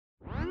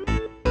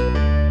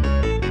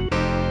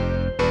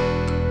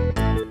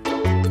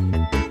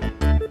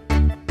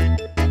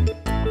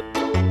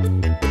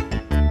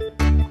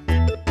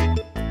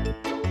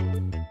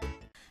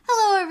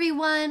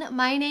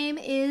my name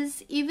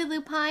is Eva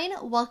Lupine.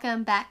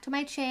 Welcome back to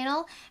my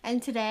channel,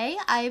 and today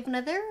I have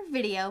another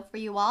video for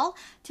you all.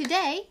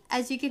 Today,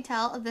 as you can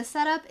tell, the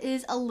setup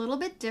is a little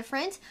bit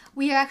different.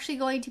 We are actually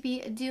going to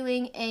be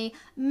doing a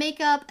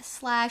makeup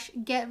slash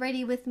get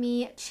ready with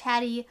me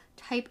chatty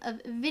type of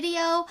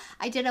video.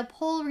 I did a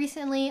poll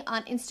recently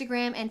on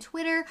Instagram and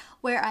Twitter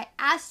where I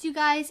asked you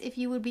guys if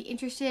you would be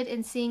interested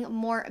in seeing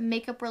more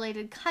makeup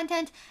related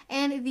content,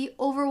 and the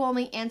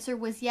overwhelming answer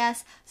was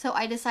yes. So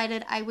I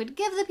decided I would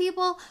give the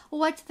people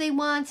what they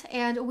want,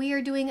 and we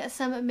are doing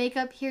some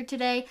makeup here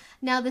today.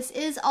 Now this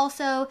is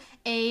also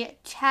a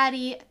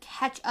chatty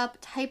catch up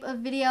type of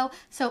video,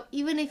 so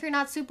even if you're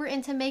not super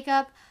into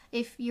makeup,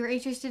 if you're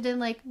interested in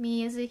like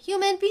me as a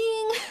human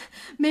being,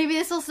 maybe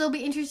this will still be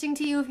interesting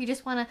to you. If you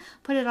just want to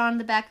put it on in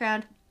the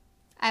background,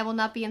 I will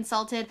not be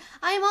insulted.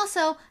 I am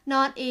also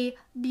not a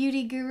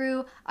beauty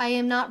guru. I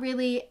am not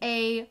really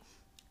a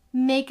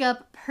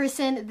makeup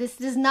person. This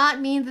does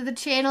not mean that the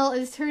channel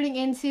is turning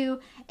into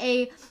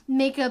a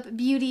makeup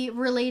beauty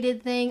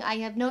related thing. I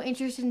have no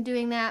interest in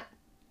doing that.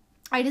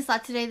 I just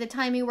thought today the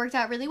timing worked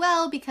out really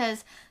well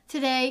because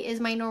today is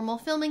my normal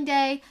filming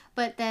day,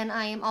 but then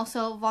I am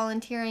also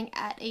volunteering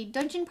at a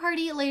dungeon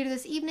party later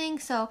this evening,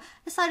 so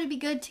I thought it'd be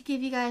good to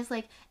give you guys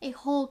like a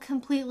whole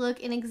complete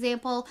look, an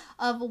example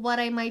of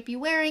what I might be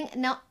wearing.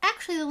 Now,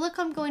 actually the look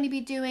I'm going to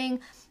be doing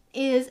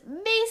is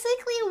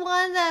basically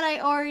one that I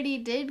already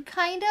did,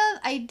 kind of.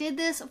 I did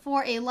this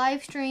for a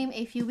live stream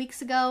a few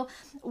weeks ago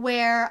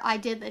where I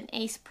did an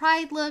Ace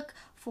Pride look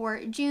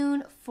for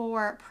June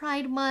for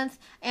Pride Month,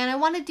 and I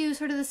want to do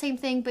sort of the same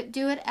thing but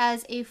do it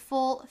as a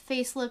full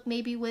face look,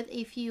 maybe with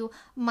a few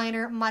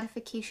minor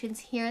modifications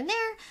here and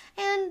there,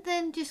 and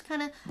then just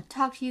kind of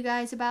talk to you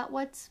guys about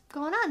what's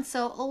going on.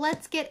 So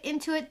let's get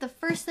into it. The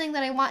first thing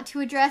that I want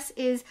to address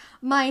is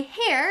my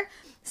hair.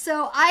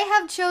 So I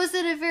have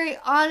chosen a very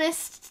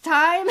honest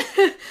time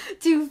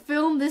to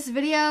film this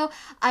video.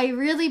 I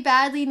really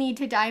badly need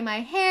to dye my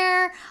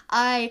hair.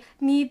 I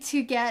need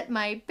to get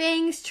my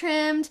bangs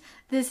trimmed.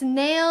 This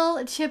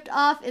nail chipped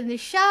off in the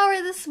shower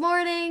this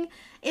morning.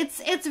 It's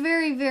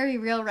very, very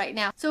real right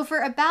now. So for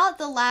about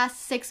the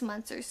last 6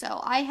 months or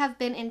so, I have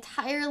been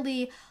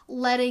entirely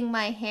letting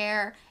my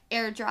hair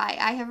air dry.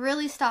 I have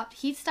really stopped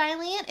heat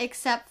styling it,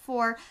 except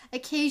for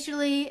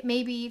occasionally,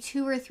 maybe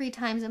 2 or 3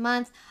 times a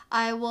month,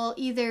 I will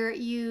either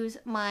use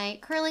my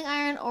curling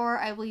iron or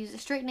I will use a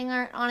straightening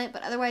iron on it,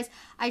 but otherwise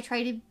I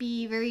try to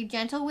be very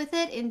gentle with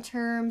it in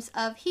terms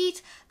of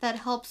heat. That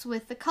helps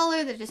with the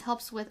color, that just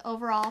helps with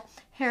overall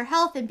hair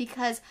health, and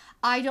because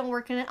I don't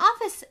work in an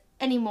office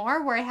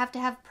anymore where I have to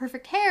have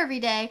perfect hair every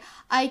day,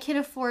 I can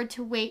afford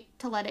to wait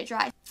to let it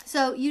dry.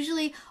 So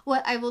usually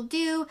what I will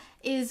do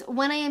is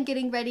when I am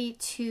getting ready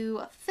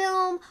to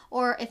film,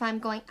 or if I'm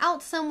going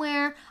out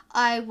somewhere,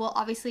 I will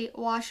obviously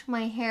wash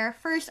my hair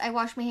first. I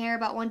wash my hair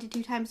about 1 to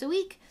 2 times a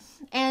week,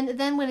 and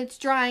then when it's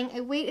drying,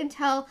 I wait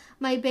until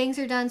my bangs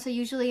are done. So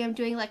usually I'm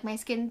doing like my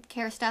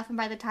skincare stuff, and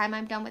by the time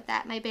I'm done with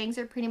that, my bangs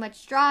are pretty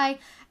much dry.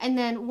 And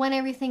then when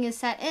everything is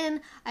set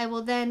in, I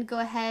will then go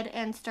ahead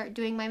and start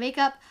doing my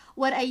makeup.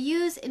 What I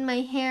use in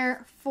my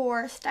hair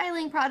for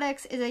styling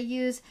products is I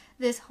use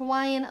this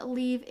Hawaiian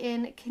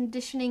leave-in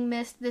conditioning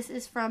mist. This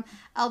is from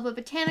Alba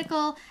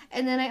Botanical,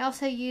 and then I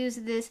also use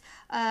this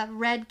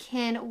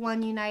Redken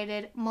One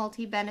United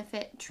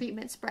multi-benefit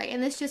treatment spray,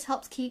 and this just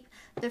helps keep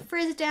the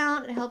frizz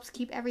down. It helps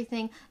keep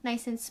everything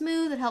nice and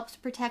smooth. It helps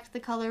protect the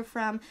color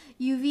from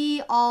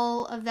UV,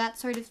 all of that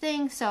sort of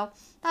thing. So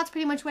that's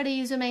pretty much what I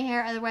use in my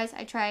hair. Otherwise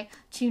I try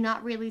to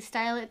not really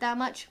style it that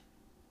much.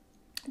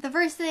 The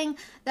first thing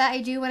that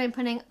I do when I'm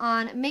putting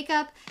on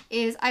makeup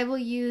is I will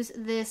use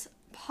this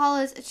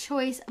Paula's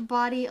Choice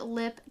Body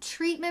Lip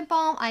Treatment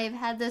Balm. I have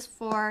had this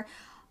for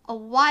a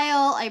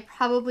while. I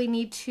probably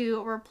need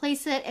to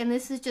replace it, and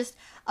this is just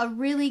a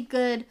really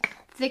good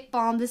thick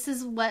balm. This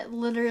is what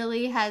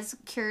literally has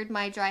cured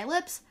my dry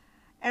lips,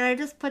 and I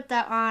just put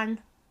that on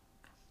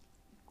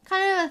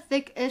kind of a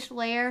thick-ish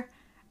layer,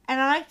 and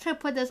I like to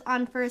put this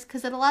on first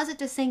because it allows it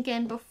to sink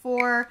in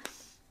before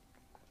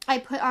I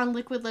put on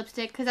liquid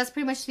lipstick, because that's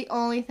pretty much the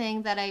only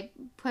thing that I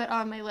put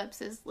on my lips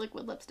is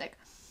liquid lipstick.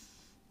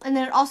 And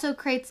then it also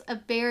creates a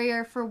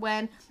barrier for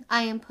when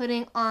I am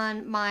putting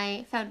on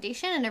my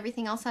foundation and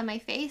everything else on my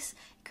face.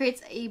 It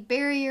creates a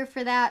barrier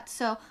for that,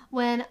 so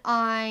when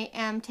I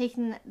am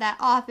taking that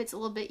off, it's a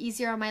little bit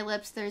easier on my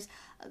lips. There's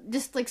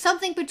just like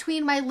something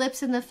between my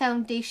lips and the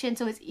foundation,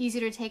 so it's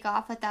easier to take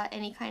off without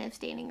any kind of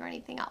staining or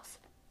anything else.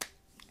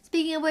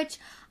 Speaking of which,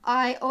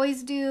 I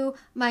always do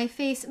my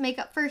face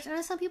makeup first. I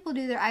know some people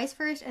do their eyes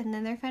first and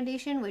then their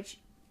foundation, which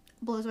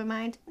blows my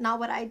mind. Not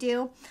what I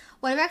do.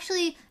 What I've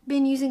actually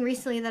been using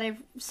recently that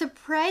I've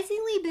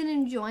surprisingly been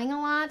enjoying a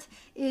lot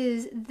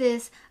is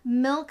this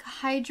Milk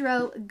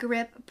Hydro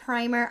Grip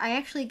Primer. I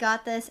actually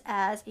got this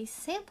as a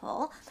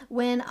sample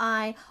when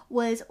I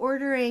was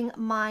ordering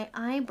my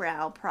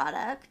eyebrow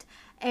product,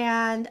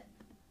 and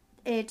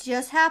it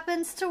just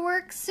happens to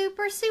work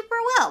super, super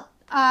well.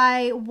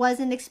 I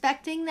wasn't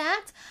expecting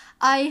that.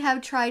 I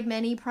have tried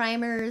many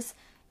primers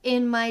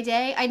in my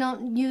day. I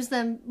don't use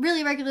them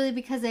really regularly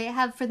because they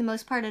have, for the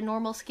most part, a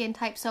normal skin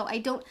type, so I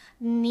don't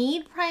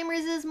need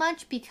primers as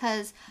much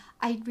because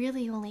I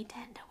really only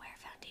tend to wear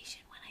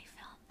foundation when I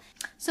film.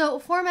 So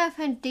for my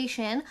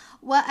foundation,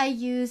 what I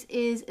use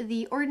is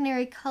the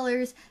Ordinary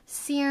Colors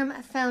Serum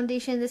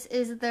Foundation. This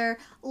is their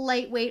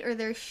lightweight or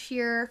their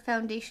sheer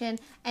foundation,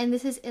 and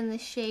this is in the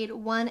shade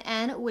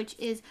 1N, which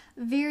is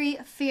very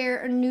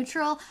fair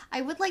neutral.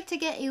 I would like to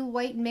get a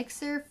white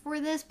mixer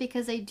for this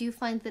because I do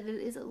find that it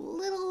is a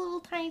little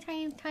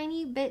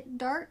tiny bit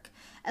dark.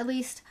 At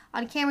least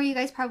on camera, you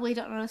guys probably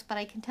don't notice, but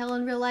I can tell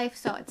in real life,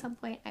 so at some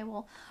point I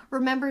will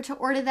remember to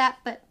order that.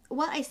 But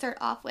what I start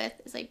off with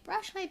is I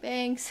brush my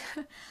bangs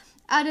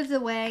out of the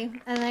way,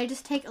 and I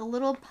just take a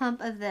little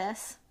pump of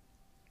this,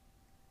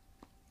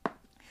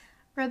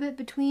 rub it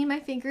between my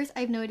fingers.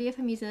 I have no idea if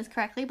I'm using this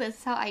correctly, but this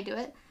is how I do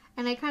it.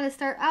 And I kind of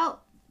start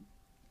out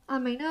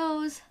on my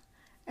nose,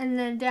 and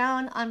then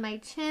down on my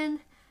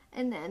chin,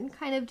 and then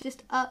kind of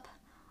just up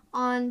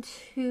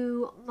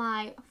onto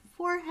my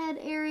forehead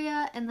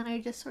area, and then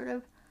I just sort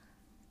of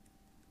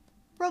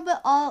rub it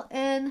all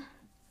in,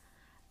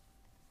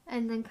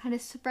 and then kind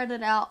of spread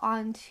it out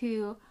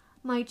onto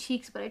my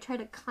cheeks, but I try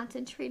to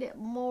concentrate it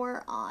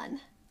more on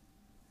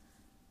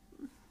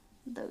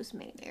those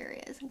main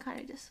areas and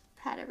kind of just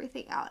pat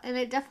everything out. And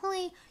it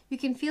definitely, you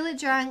can feel it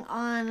drying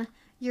on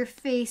your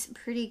face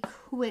pretty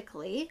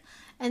quickly.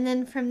 And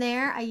then from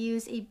there, I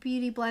use a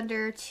beauty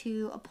blender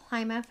to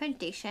apply my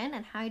foundation.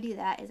 And how I do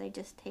that is I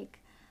just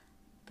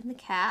open the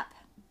cap,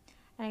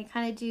 and I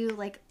kind of do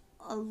like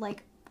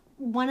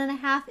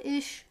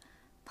 1.5-ish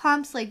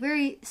pumps, like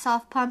very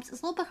soft pumps.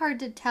 It's a little bit hard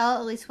to tell,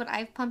 at least when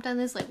I've pumped on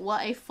this, like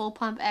what a full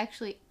pump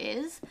actually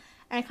is.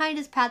 And I kind of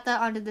just pat that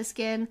onto the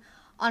skin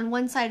on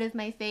one side of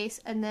my face,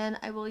 and then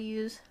I will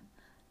use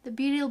the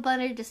beauty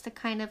blender just to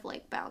kind of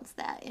like bounce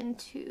that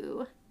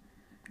into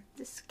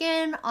the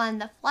skin on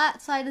the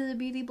flat side of the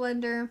beauty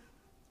blender.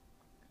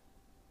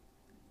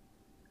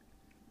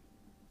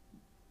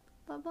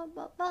 Bum, bum,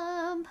 bum,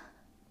 bum.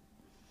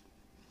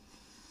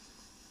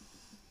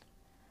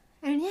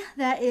 And yeah,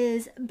 that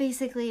is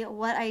basically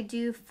what I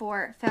do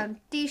for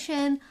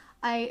foundation.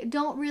 I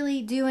don't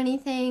really do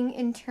anything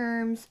in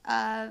terms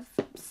of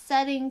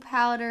setting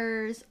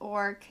powders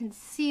or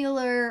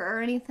concealer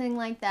or anything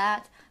like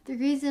that. The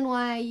reason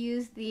why I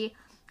use the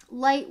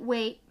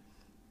lightweight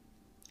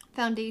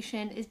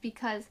foundation is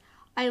because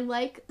I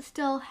like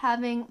still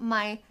having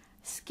my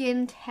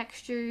skin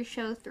texture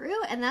show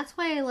through, and that's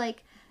why I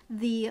like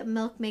the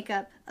Milk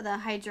Makeup, the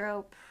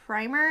Hydro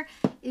Primer,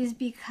 is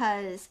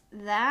because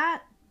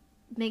that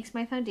makes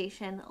my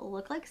foundation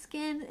look like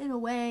skin in a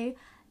way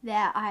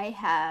that I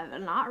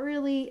have not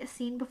really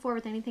seen before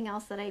with anything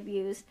else that I've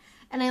used.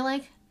 And I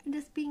like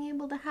just being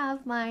able to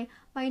have my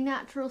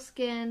natural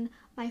skin,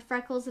 my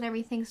freckles and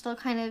everything still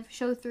kind of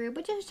show through,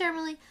 but just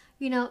generally,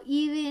 you know,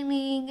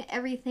 evening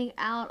everything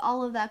out,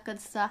 all of that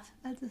good stuff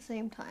at the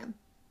same time.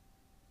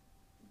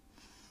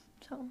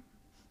 So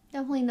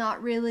definitely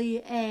not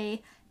really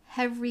a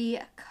heavy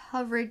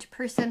coverage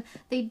person.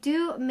 They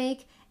do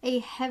make a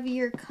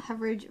heavier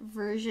coverage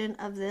version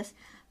of this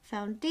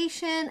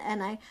foundation,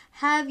 and I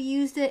have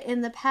used it in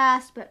the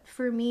past, but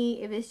for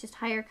me it was just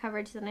higher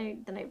coverage than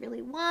I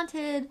really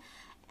wanted,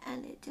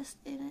 and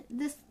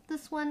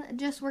this one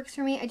just works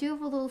for me. I do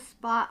have a little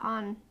spot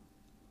on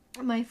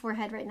my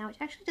forehead right now,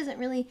 which actually doesn't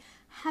really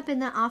happen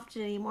that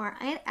often anymore.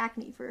 I had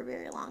acne for a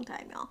very long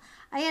time, y'all.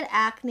 I had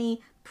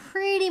acne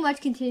pretty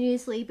much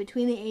continuously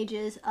between the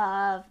ages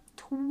of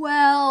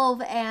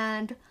 12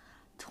 and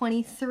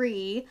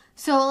 23,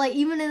 so like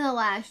even in the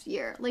last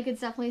year, like it's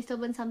definitely still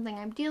been something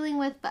I'm dealing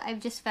with, but I've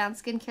just found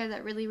skincare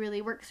that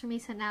really works for me.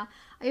 So now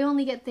I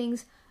only get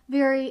things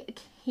very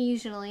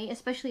occasionally,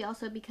 especially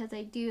also because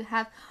I do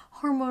have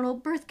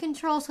hormonal birth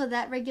control, so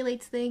that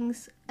regulates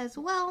things as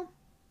well.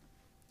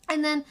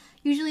 And then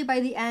usually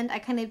by the end I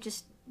kind of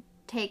just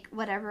take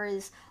whatever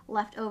is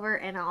left over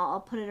and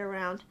I'll put it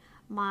around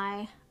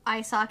my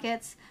eye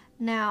sockets.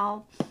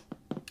 Now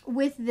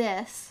with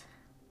this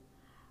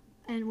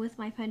and with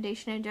my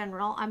foundation in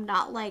general, I'm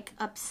not like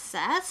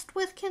obsessed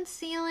with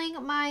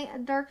concealing my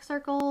dark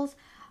circles.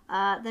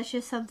 That's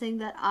just something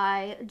that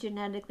I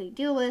genetically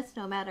deal with.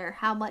 No matter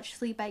how much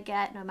sleep I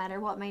get, no matter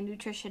what my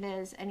nutrition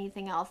is,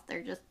 anything else,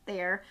 they're just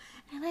there.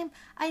 And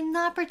I'm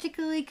not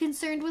particularly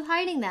concerned with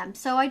hiding them,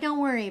 so I don't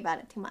worry about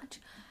it too much.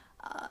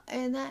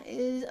 And that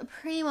is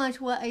pretty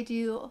much what I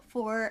do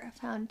for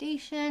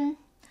foundation.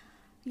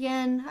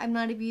 Again, I'm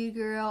not a beauty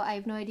guru. I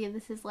have no idea if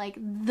this is like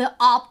the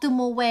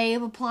optimal way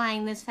of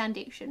applying this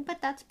foundation, but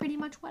that's pretty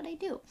much what I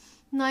do.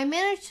 Now, I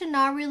managed to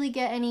not really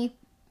get any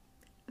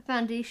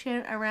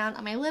foundation around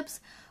on my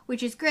lips,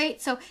 which is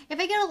great. So if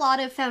I get a lot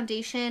of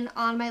foundation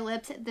on my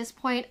lips at this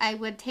point, I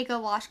would take a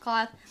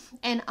washcloth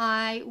and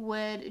I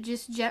would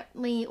just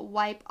gently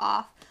wipe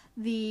off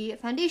the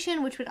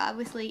foundation, which would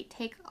obviously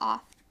take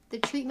off the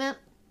treatment,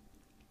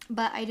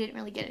 but I didn't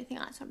really get anything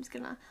on it, so I'm just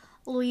gonna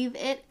leave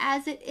it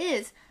as it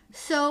is.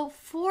 So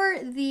for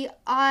the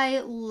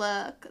eye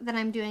look that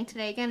I'm doing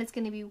today, again, it's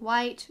going to be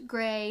white,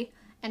 gray,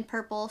 and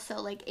purple,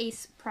 so like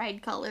Ace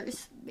Pride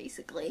colors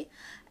basically.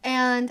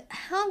 And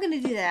how I'm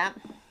gonna do that,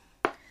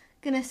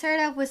 gonna start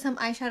off with some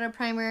eyeshadow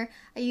primer.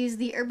 I use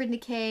the Urban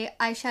Decay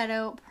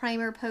eyeshadow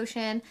primer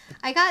potion.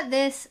 I got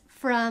this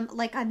from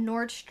like a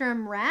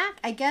Nordstrom rack.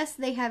 I guess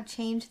they have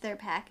changed their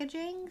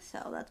packaging,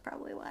 so that's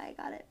probably why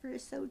I got it for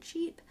so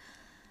cheap.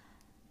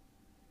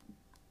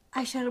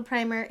 Eyeshadow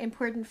primer,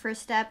 important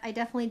first step. I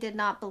definitely did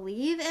not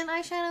believe in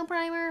eyeshadow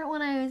primer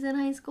when I was in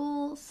high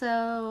school,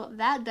 so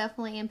that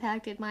definitely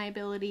impacted my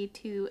ability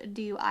to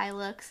do eye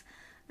looks.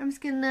 I'm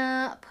just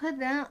gonna put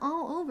that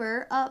all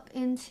over up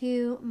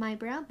into my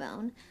brow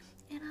bone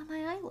and on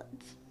my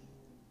eyelids.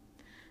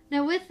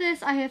 Now with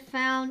this, I have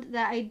found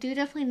that I do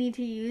definitely need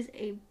to use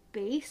a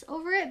base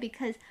over it,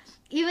 because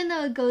even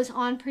though it goes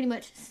on pretty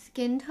much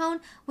skin tone,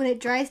 when it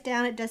dries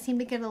down it does seem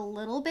to get a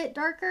little bit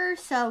darker.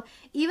 So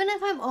even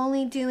if I'm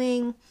only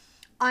doing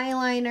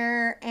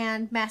eyeliner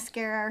and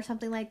mascara or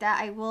something like that,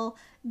 I will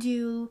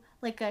do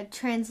like a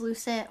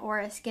translucent or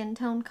a skin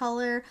tone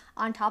color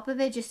on top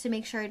of it, just to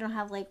make sure I don't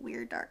have like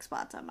weird dark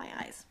spots on my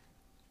eyes.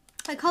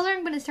 The color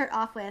I'm going to start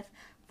off with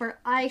for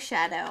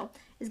eyeshadow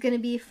is going to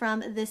be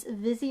from this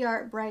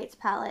Viseart Brights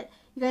palette.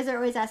 You guys are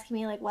always asking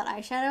me like what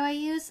eyeshadow I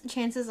use.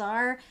 Chances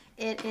are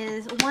it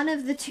is one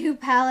of the two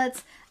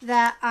palettes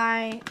that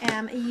I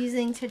am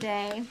using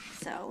today.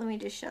 So let me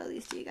just show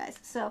these to you guys.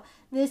 So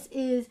this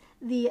is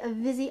the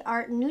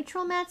Viseart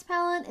Neutral Mattes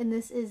palette, and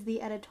this is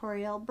the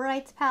Editorial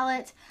Brights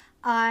palette.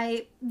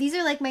 These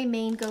are like my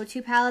main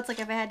go-to palettes. Like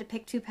if I had to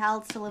pick two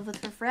palettes to live with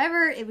for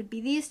forever, it would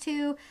be these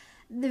two.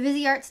 The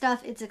Viseart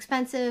stuff, it's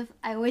expensive.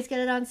 I always get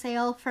it on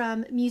sale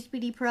from Muse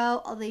Beauty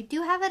Pro. Although they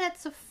do have it at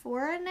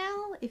Sephora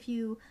now, if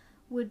you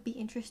would be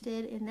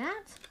interested in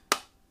that.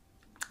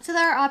 So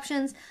there are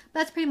options.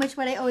 That's pretty much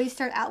what I always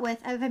start out with.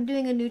 If I'm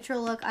doing a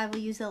neutral look, I will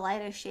use the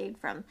lightest shade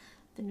from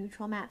the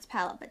Neutral Mattes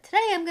palette. But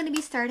today I'm going to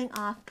be starting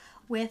off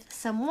with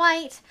some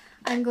white.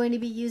 I'm going to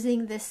be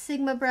using this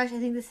Sigma brush. I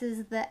think this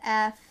is the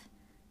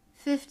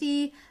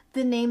F50.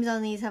 The names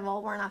on these have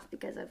all worn off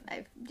because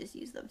I've just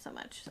used them so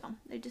much. So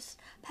I just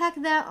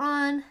pack that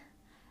on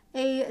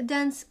a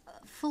dense,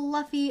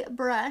 fluffy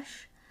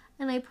brush,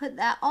 and I put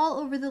that all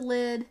over the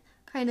lid,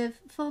 kind of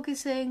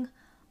focusing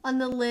on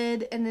the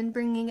lid and then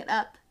bringing it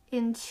up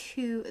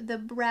into the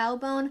brow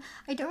bone.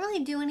 I don't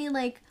really do any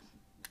like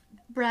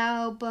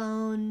brow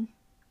bone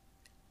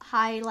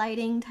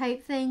highlighting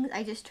type things.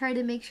 I just try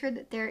to make sure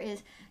that there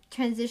is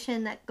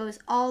transition that goes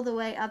all the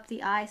way up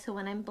the eye, so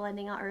when I'm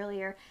blending out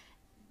earlier,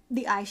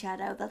 the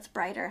eyeshadow that's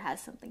brighter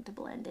has something to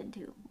blend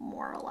into,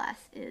 more or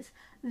less, is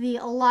the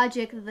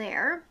logic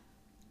there.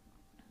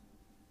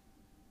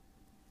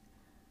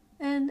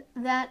 And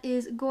that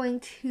is going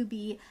to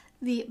be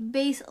the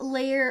base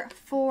layer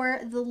for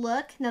the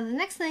look. Now the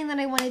next thing that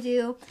I want to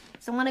do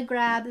is I want to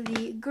grab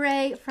the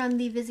gray from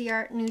the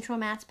Viseart Neutral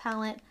Mattes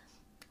palette.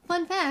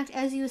 Fun fact,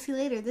 as you will see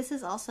later, this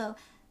is also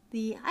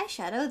the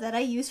eyeshadow that I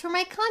use for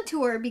my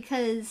contour,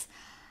 because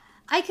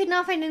I could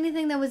not find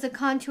anything that was a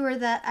contour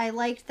that I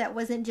liked that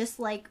wasn't just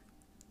like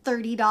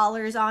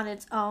 $30 on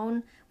its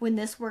own, when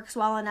this works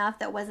well enough,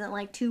 that wasn't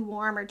like too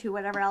warm or too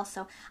whatever else.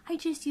 So I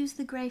just used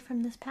the gray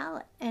from this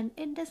palette, and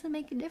it doesn't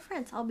make a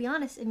difference, I'll be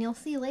honest, and you'll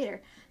see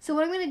later. So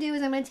what I'm going to do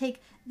is I'm going to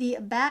take the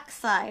back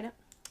side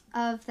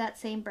of that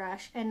same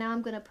brush, and now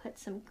I'm going to put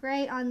some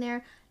gray on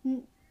there.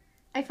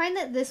 I find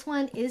that this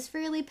one is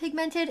fairly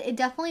pigmented. It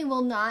definitely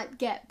will not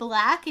get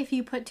black if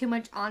you put too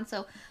much on,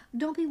 so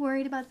don't be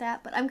worried about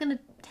that. But I'm going to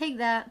take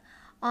that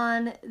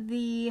on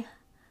the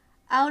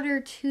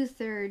outer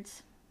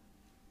 2/3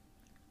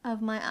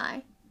 of my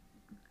eye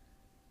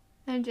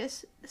and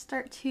just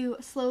start to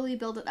slowly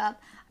build it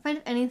up. I find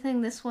if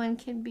anything, this one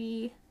can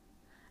be,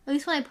 at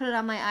least when I put it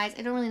on my eyes,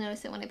 I don't really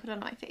notice it when I put it on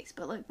my face,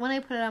 but like when I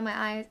put it on my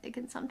eyes, it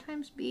can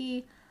sometimes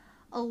be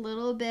a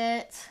little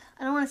bit,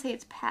 I don't want to say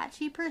it's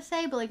patchy per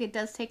se, but like it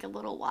does take a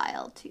little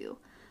while to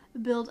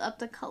build up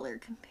the color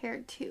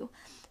compared to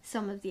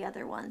some of the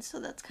other ones. So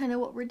that's kind of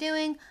what we're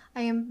doing.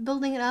 I am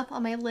building it up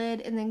on my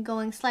lid and then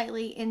going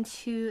slightly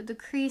into the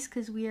crease,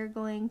 because we are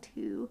going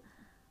to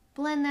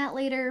blend that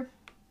later.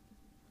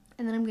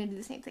 And then I'm going to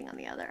do the same thing on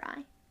the other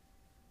eye.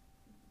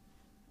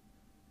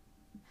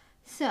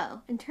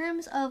 So, in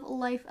terms of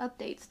life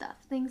update stuff,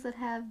 things that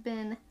have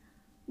been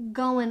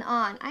going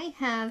on, I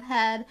have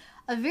had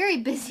a very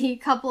busy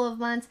couple of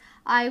months.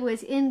 I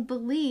was in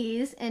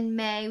Belize in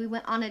May. We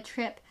went on a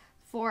trip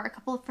for a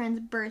couple of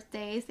friends'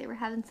 birthdays. They were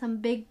having some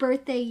big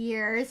birthday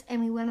years,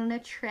 and we went on a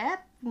trip.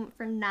 We went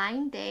for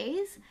 9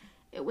 days.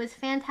 It was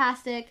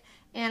fantastic,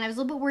 and I was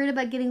a little bit worried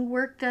about getting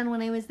work done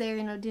when I was there,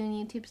 you know, doing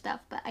YouTube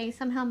stuff, but I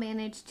somehow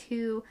managed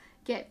to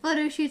get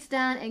photo shoots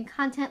done and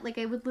content. Like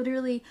I would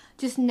literally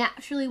just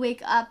naturally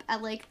wake up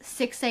at like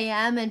 6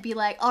 a.m. and be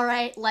like, all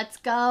right, let's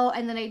go,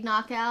 and then I'd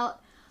knock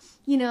out,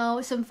 you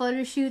know, some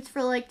photo shoots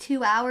for like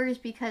 2 hours,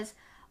 because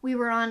we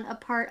were on a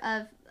part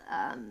of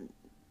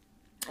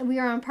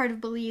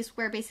Belize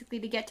where basically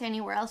to get to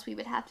anywhere else we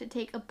would have to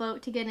take a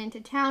boat to get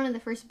into town, and the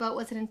first boat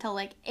wasn't until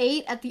like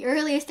 8 at the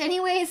earliest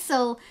anyways,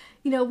 so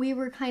you know, we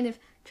were kind of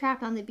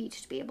trapped on the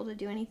beach to be able to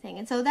do anything.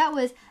 And so that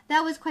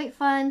was quite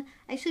fun.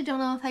 I actually don't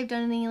know if I've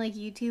done any like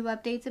YouTube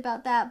updates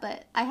about that,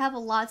 but I have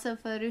lots of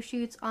photo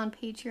shoots on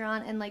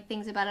Patreon and like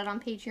things about it on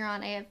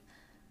Patreon. I have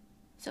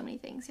so many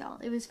things, y'all.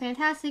 It was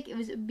fantastic. It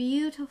was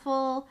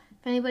beautiful.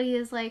 If anybody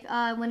is like,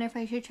 I wonder if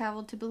I should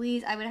travel to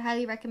Belize, I would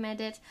highly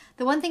recommend it.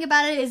 The one thing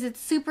about it is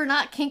it's super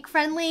not kink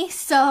friendly,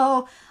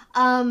 so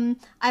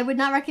I would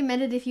not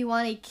recommend it if you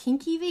want a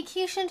kinky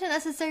vacation to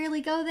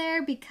necessarily go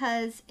there,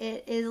 because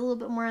it is a little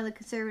bit more on the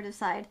conservative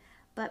side.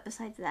 But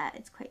besides that,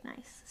 it's quite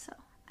nice, so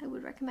I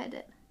would recommend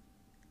it.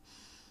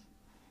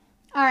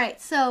 Alright,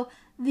 so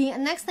the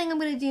next thing I'm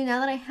going to do now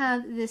that I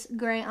have this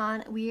gray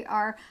on, we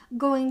are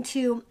going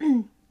to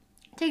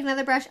take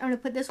another brush. I'm going to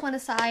put this one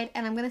aside,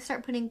 and I'm going to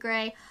start putting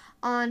gray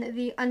on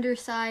the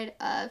underside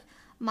of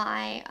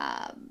my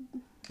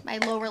my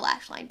lower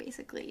lash line,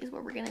 basically, is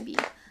where we're going to be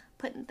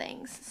putting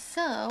things.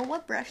 So,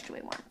 what brush do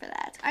I want for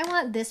that? I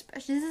want this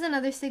brush. This is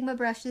another Sigma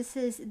brush. This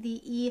is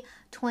the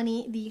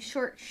E20, the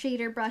short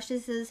shader brush.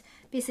 This is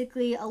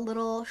basically a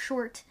little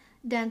short,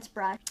 dense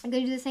brush. I'm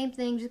going to do the same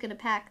thing, just going to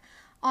pack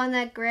on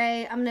that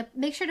gray. I'm going to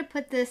make sure to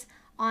put this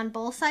on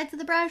both sides of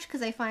the brush,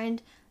 because I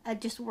find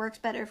it just works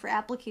better for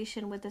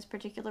application with this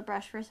particular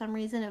brush for some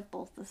reason if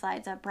both the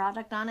sides have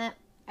product on it.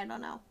 I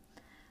don't know.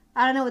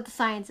 I don't know what the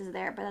science is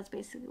there, but that's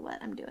basically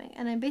what I'm doing.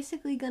 And I'm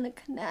basically going to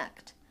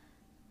connect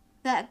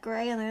that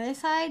gray on the other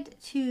side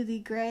to the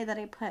gray that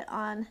I put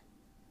on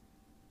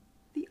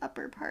the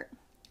upper part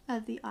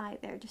of the eye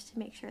there, just to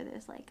make sure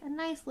there's like a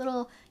nice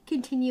little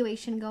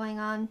continuation going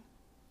on.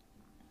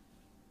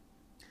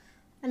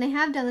 And I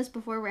have done this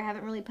before where I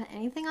haven't really put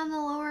anything on the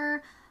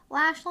lower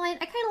lash line.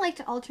 I kind of like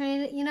to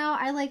alternate it, you know.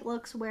 I like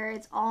looks where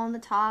it's all on the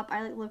top.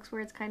 I like looks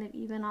where it's kind of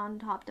even on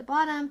top to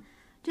bottom.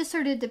 Just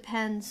sort of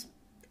depends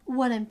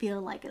what I'm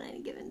feeling like on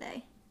any given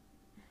day.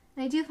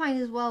 And I do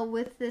find as well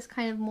with this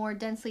kind of more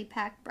densely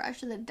packed brush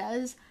that it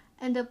does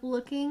end up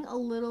looking a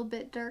little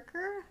bit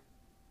darker.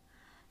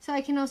 So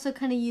I can also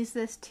kind of use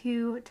this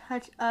to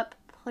touch up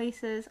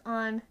places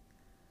on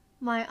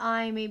my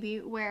eye maybe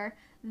where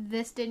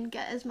this didn't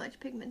get as much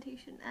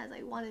pigmentation as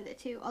I wanted it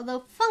to.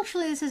 Although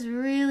functionally this is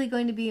really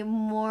going to be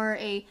more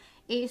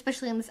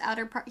especially on this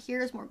outer part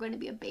here, is more going to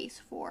be a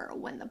base for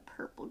when the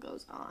purple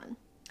goes on.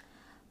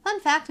 Fun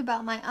fact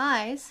about my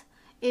eyes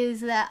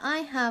is that I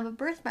have a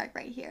birthmark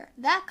right here.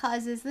 That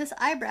causes this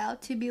eyebrow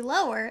to be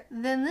lower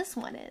than this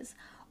one is,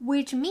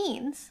 which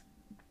means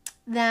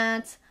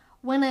that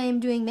when I am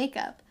doing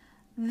makeup,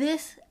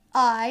 this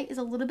eye is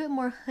a little bit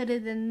more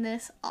hooded than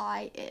this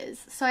eye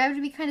is. So I have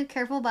to be kind of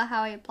careful about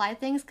how I apply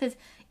things, because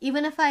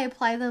even if I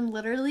apply them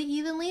literally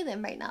evenly, they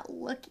might not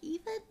look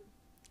even,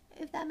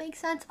 if that makes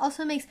sense.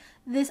 Also makes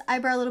this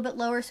eyebrow a little bit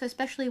lower, so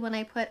especially when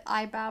I put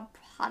eyebrow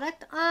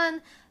product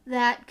on,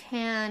 that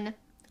can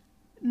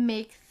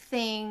make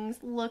things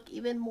look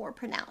even more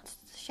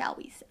pronounced, shall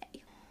we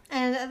say.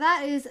 And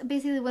that is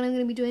basically what I'm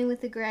going to be doing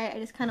with the gray. I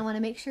just kind of want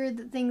to make sure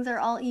that things are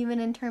all even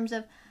in terms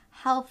of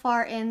how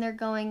far in they're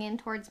going in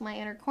towards my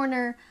inner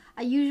corner.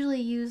 I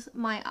usually use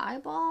my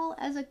eyeball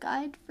as a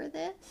guide for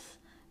this,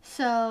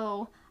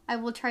 so I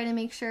will try to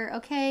make sure,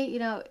 okay, you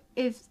know,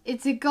 if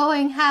it's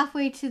going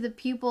halfway to the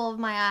pupil of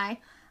my eye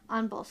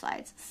on both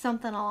sides,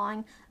 something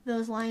along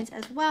those lines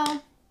as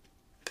well.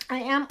 I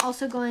am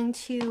also going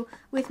to,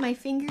 with my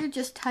finger,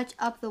 just touch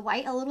up the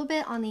white a little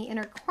bit on the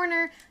inner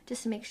corner,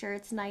 just to make sure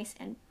it's nice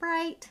and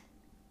bright.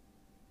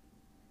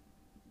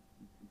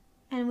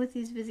 And with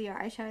these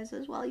Viseart eyeshadows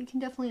as well, you can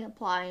definitely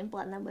apply and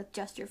blend them with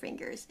just your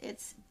fingers.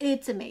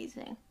 It's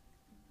amazing.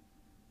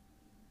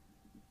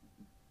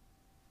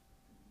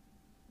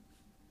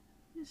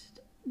 Just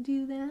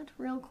do that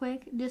real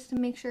quick, just to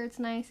make sure it's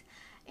nice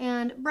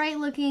and bright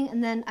looking.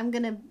 And then I'm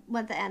gonna,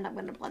 at the end, I'm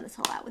gonna blend this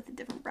all out with a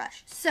different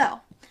brush.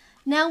 So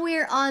now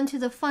we're on to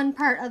the fun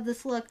part of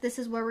this look. This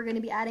is where we're going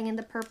to be adding in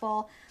the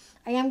purple.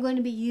 I am going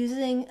to be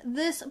using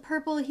this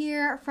purple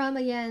here from,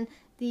 again,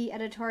 the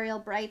Editorial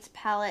Brights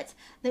palette.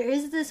 There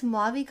is this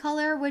mauve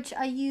color, which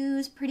I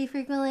use pretty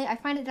frequently. I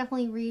find it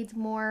definitely reads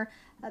more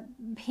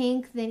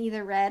pink than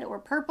either red or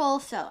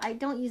purple, so I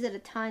don't use it a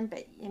ton,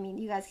 but I mean,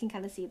 you guys can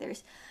kind of see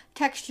there's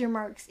texture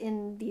marks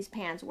in these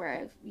pans where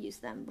I've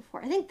used them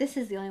before. I think this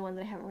is the only one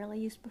that I haven't really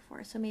used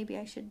before, so maybe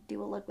I should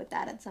do a look with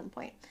that at some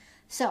point.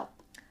 So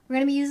we're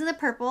going to be using the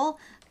purple.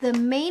 The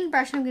main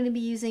brush I'm going to be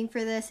using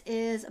for this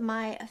is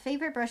my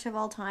favorite brush of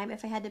all time,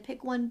 if I had to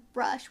pick one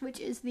brush, which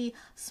is the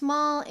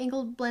small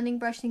angled blending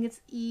brush. I think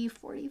it's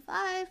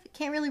E45.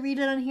 Can't really read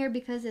it on here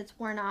because it's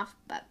worn off,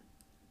 but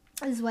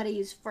this is what I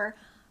use for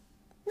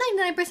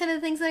 99% of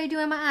the things that I do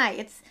on my eye.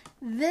 It's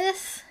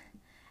this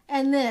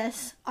and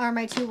this are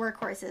my two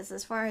workhorses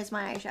as far as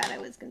my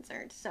eyeshadow is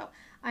concerned. So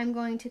I'm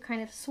going to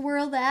kind of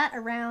swirl that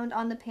around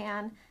on the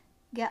pan,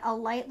 get a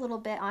light little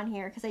bit on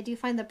here, because I do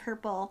find the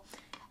purple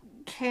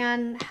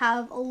can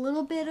have a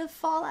little bit of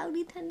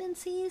fallouty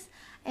tendencies.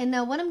 And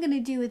now what I'm going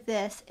to do with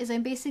this is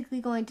I'm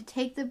basically going to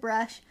take the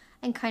brush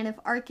and kind of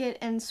arc it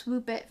and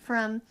swoop it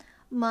from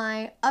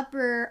my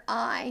upper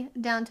eye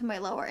down to my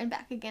lower and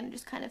back again, and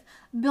just kind of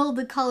build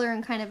the color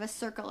in kind of a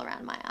circle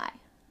around my eye.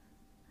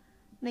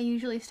 And I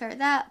usually start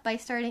that by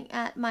starting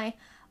at my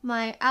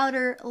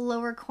outer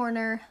lower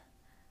corner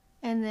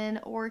and then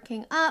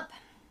working up.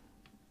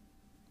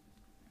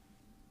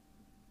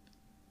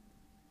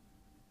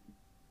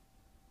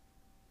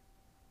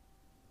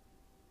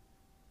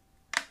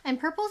 And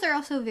purples are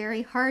also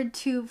very hard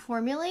to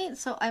formulate,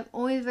 so I'm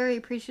always very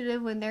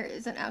appreciative when there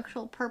is an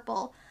actual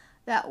purple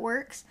that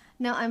works.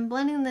 Now I'm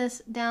blending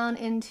this down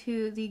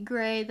into the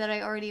gray that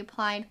I already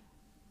applied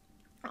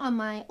on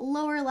my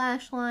lower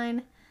lash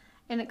line,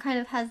 and it kind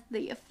of has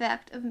the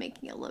effect of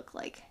making it look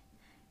like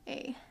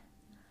a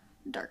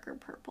darker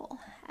purple,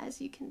 as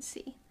you can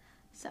see.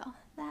 So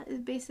that is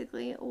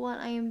basically what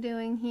I am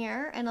doing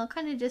here, and I'll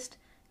kind of just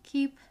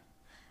keep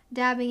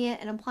dabbing it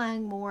and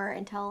applying more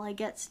until I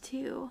get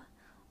to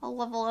a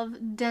level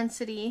of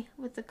density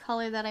with the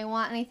color that I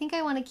want. And I think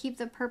I want to keep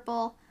the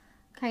purple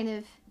kind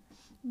of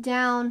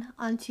down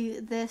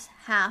onto this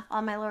half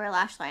on my lower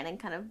lash line and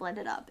kind of blend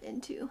it up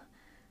into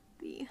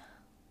the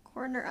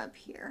corner up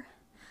here.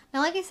 Now,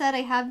 like I said,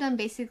 I have done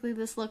basically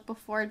this look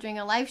before during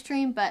a live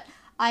stream, but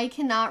I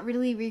cannot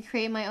really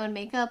recreate my own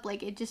makeup.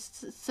 Like, it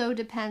just so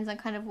depends on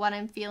kind of what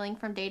I'm feeling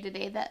from day to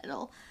day that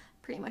it'll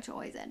pretty much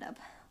always end up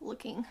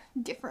looking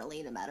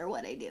differently no matter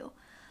what I do.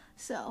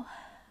 So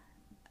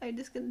I'm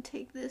just going to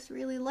take this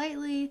really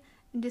lightly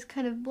and just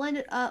kind of blend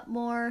it up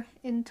more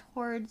in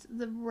towards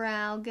the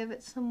brow, give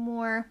it some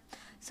more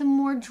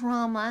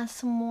drama,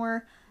 some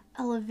more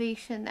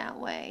elevation that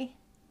way.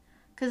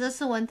 Because that's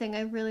the one thing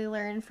I really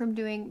learned from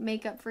doing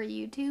makeup for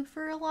YouTube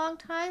for a long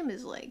time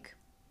is, like,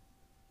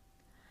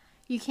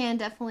 you can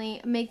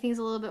definitely make things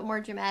a little bit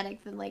more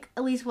dramatic than, like,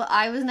 at least what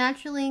I was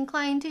naturally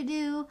inclined to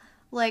do.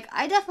 Like,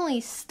 I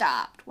definitely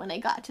stopped when I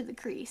got to the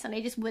crease, and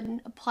I just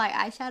wouldn't apply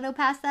eyeshadow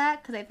past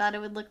that because I thought it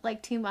would look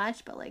like too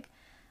much, but, like,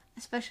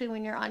 especially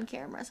when you're on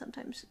camera,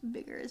 sometimes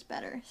bigger is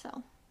better.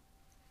 So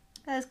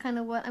that is kind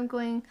of what I'm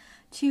going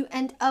to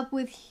end up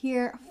with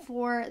here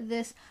for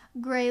this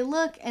gray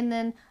look. And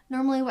then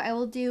normally what I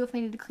will do if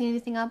I need to clean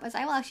anything up is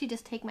I will actually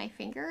just take my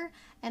finger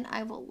and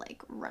I will,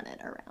 like, run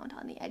it around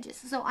on the edges.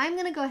 So I'm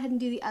going to go ahead and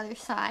do the other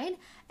side,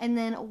 and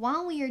then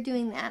while we are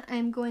doing that,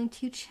 I'm going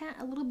to chat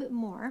a little bit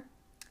more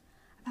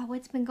about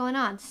what's been going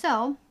on.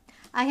 So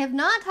I have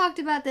not talked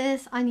about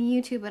this on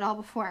YouTube at all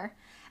before,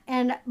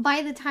 and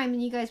by the time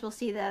you guys will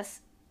see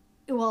this,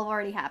 it will have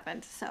already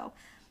happened, so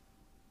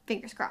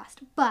fingers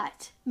crossed.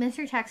 But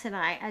Mr. Tex and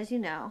I, as you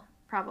know,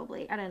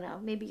 probably, I don't know,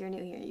 maybe you're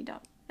new here, you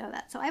don't know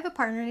that. So I have a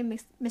partner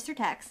named Mr.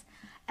 Tex,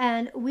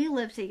 and we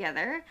live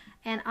together,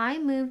 and I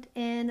moved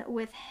in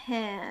with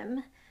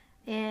him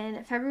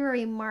in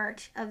February,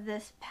 March of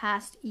this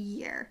past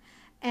year.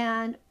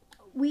 And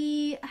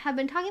we have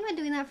been talking about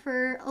doing that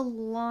for a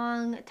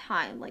long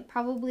time. Like,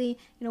 probably,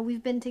 you know,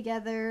 we've been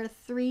together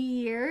 3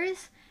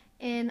 years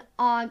in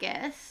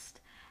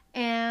August.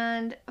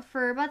 And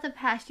for about the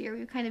past year,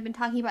 we've kind of been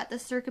talking about the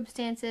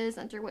circumstances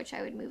under which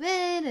I would move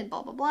in and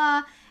blah, blah,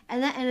 blah.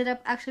 And that ended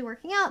up actually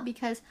working out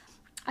because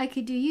I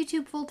could do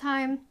YouTube full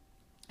time.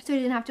 So I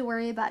didn't have to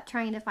worry about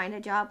trying to find a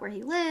job where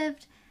he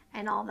lived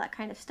and all that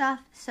kind of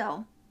stuff.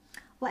 So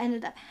what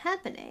ended up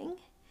happening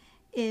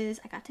is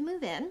I got to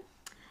move in.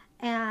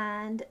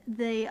 And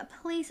the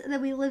place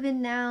that we live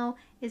in now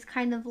is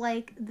kind of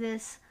like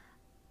this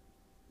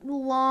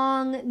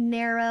long,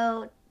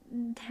 narrow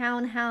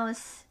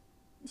townhouse,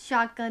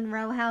 shotgun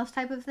row house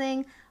type of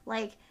thing.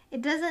 Like,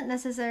 it doesn't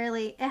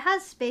necessarily, it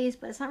has space,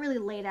 but it's not really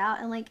laid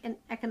out in, like, an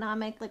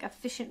economic, like,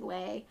 efficient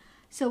way.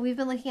 So we've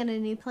been looking at a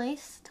new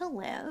place to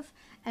live,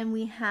 and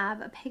we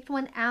have picked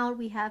one out.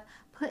 We have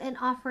put an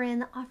offer in.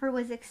 The offer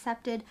was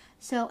accepted.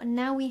 So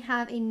now we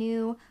have a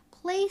new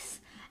place.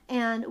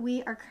 And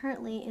we are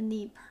currently in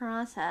the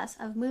process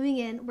of moving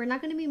in. We're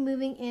not going to be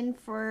moving in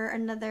for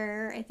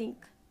another, I think,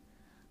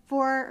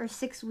 4 or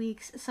 6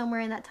 weeks.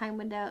 Somewhere in that time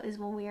window is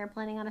when we are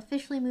planning on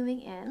officially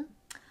moving in.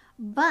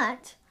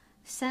 But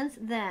since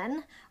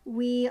then,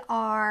 we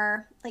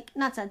are, like,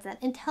 not since then,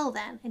 until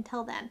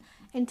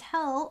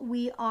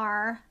we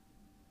are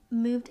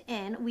moved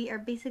in, we are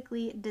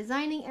basically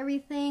designing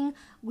everything.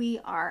 We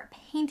are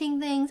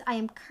painting things. I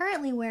am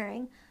currently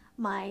wearing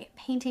my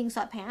painting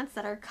sweatpants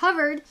that are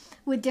covered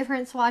with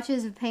different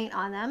swatches of paint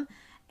on them,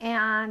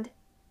 and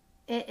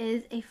it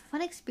is a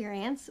fun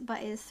experience,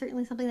 but it is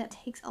certainly something that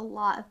takes a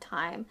lot of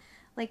time.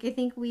 Like, I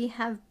think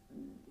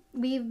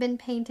we've been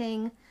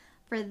painting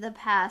for the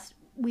past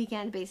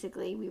weekend.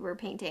 Basically, we were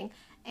painting,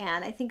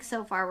 and I think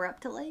so far we're up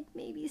to, like,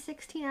 maybe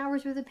 16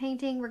 hours worth of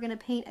painting. We're gonna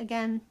paint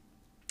again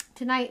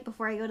tonight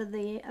before I go to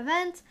the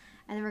event,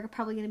 and then we're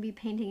probably gonna be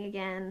painting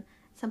again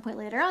some point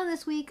later on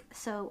this week,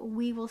 so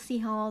we will see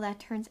how all that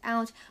turns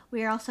out.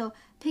 We are also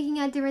picking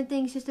out different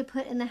things just to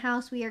put in the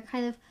house. We are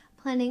kind of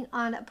planning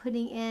on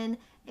putting in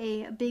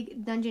a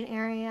big dungeon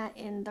area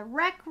in the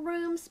rec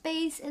room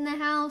space in the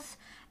house,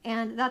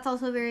 and that's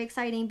also very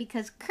exciting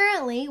because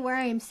currently where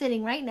I am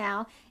sitting right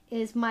now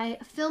is my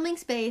filming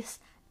space,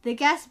 the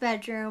guest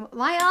bedroom,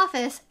 my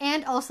office,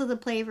 and also the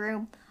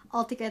playroom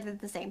all together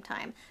at the same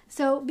time.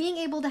 So being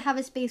able to have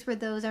a space where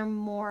those are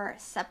more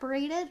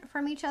separated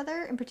from each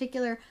other, in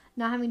particular,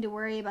 not having to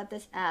worry about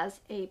this as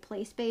a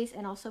play space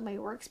and also my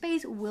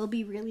workspace, will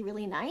be really,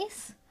 really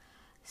nice.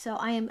 So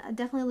I am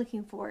definitely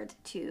looking forward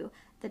to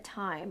the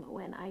time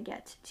when I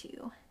get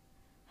to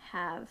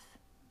have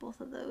both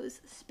of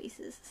those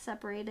spaces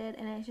separated,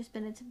 and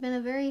it's been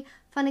a very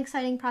fun,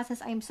 exciting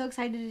process. I am so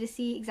excited to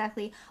see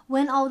exactly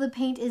when all the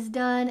paint is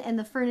done and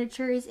the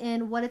furniture is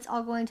in, what it's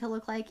all going to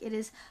look like. It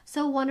is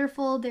so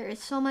wonderful. There is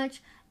so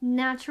much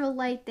natural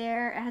light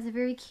there. It has a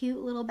very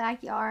cute little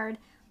backyard.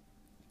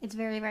 It's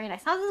very, very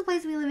nice. Not that the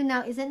place we live in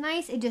now isn't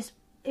nice.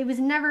 It was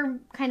never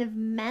kind of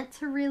meant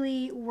to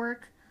really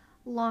work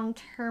long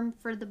term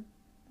for the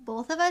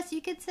both of us,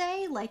 you could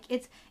say. Like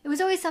it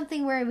was always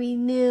something where we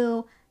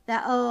knew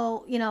that,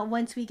 oh, you know,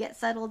 once we get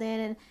settled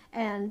in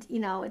and you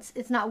know,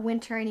 it's not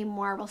winter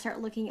anymore, we'll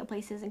start looking at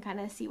places and kind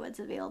of see what's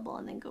available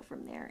and then go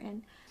from there.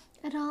 And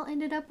it all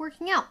ended up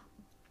working out.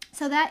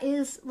 So that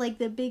is like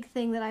the big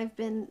thing that I've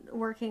been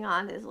working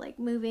on, is like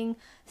moving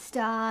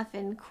stuff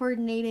and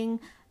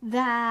coordinating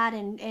that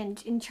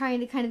and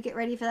trying to kind of get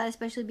ready for that,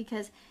 especially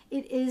because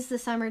it is the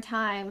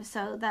summertime.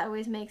 So that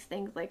always makes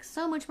things like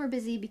so much more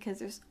busy because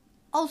there's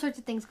all sorts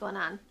of things going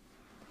on.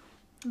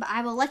 But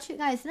I will let you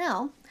guys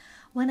know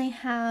when I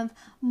have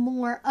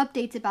more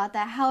updates about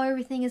that, how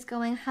everything is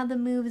going, how the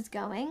move is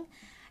going,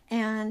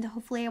 and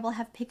hopefully I will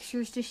have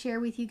pictures to share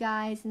with you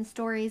guys and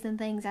stories and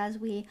things as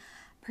we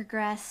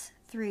progress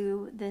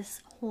through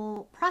this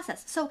whole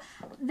process. So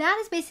that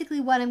is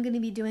basically what I'm going to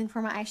be doing for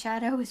my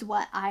eyeshadow, is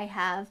what I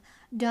have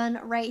done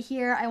right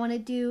here. I want to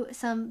do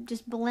some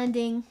just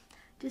blending,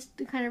 just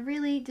to kind of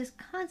really just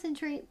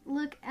concentrate,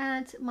 look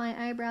at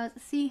my eyebrows,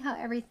 see how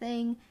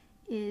everything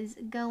is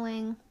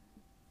going.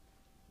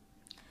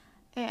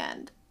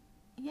 And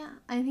yeah,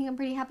 I think I'm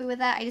pretty happy with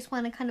that. I just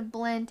want to kind of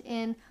blend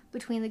in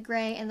between the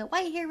gray and the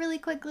white here really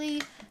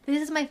quickly.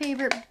 This is my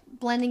favorite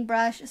blending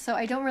brush, so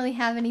I don't really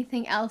have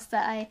anything else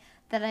that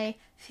I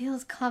feel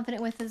as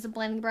confident with as a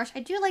blending brush.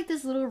 I do like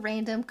this little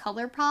random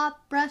Colourpop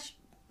brush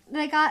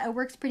that I got. It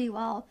works pretty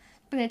well.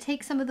 I'm going to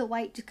take some of the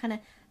white, just kind of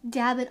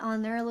dab it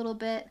on there a little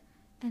bit,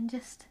 and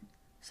just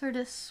sort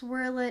of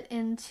swirl it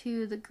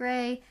into the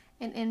gray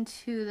and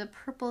into the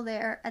purple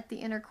there at the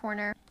inner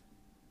corner.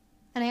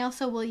 And I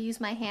also will use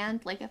my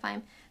hand, like if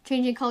I'm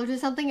changing colors or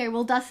something, I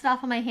will dust it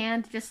off on my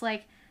hand just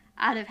like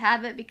out of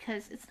habit,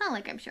 because it's not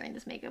like I'm sharing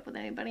this makeup with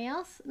anybody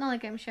else. Not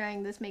like I'm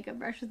sharing this makeup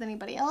brush with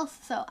anybody else,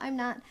 so I'm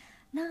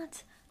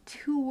not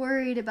too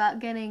worried about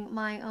getting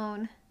my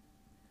own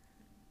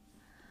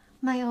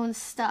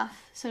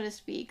stuff, so to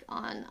speak,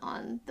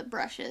 on the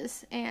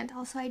brushes. And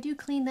also I do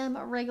clean them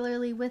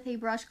regularly with a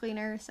brush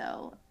cleaner,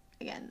 so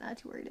again, not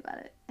too worried about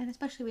it. And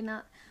especially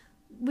not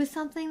with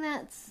something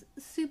that's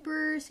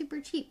super,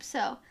 super cheap. So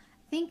I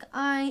think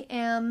I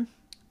am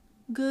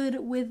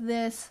good with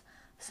this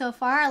so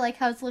far. I like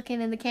how it's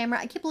looking in the camera.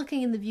 I keep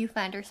looking in the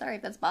viewfinder. Sorry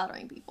if that's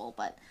bothering people,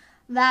 but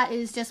that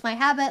is just my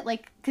habit.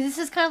 Like, because this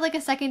is kind of like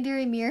a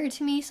secondary mirror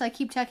to me, so I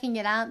keep checking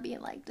it out and being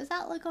like, does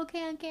that look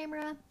okay on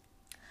camera?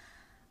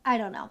 I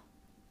don't know.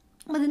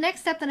 But the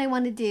next step that I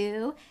want to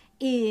do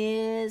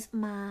is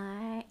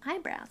my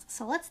eyebrows.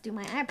 So let's do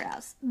my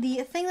eyebrows. The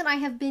thing that I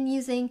have been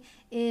using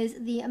is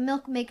the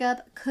Milk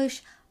Makeup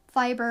KUSH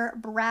Fiber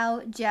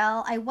Brow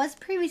Gel. I was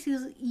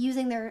previously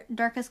using their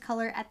darkest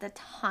color at the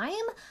time,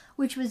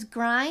 which was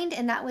Grind,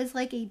 and that was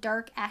like a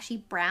dark ashy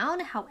brown.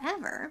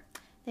 However,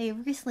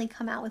 they've recently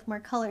come out with more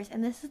colors,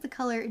 and this is the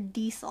color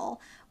Diesel,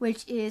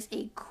 which is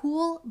a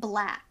cool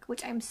black,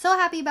 which I'm so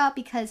happy about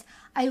because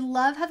I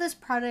love how this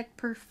product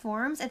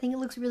performs. I think it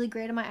looks really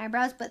great on my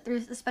eyebrows, but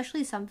there's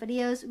especially some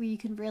videos where you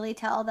can really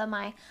tell that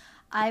my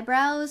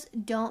eyebrows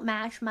don't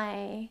match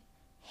my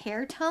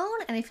hair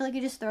tone, and I feel like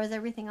it just throws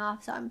everything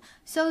off. So I'm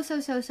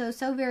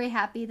so very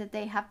happy that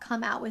they have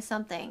come out with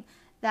something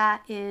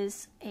that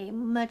is a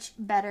much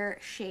better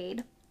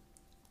shade,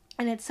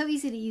 and it's so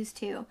easy to use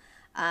too.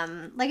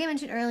 Like I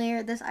mentioned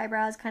earlier, this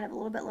eyebrow is kind of a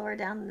little bit lower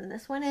down than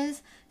this one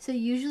is, so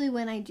usually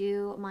when I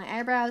do my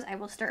eyebrows, I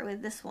will start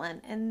with this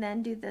one and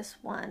then do this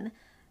one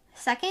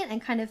second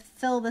and kind of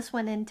fill this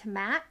one in to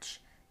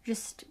match,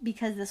 just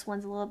because this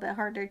one's a little bit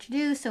harder to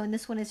do. So when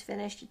this one is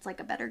finished, it's like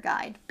a better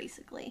guide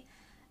basically.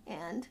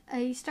 And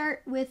I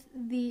start with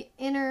the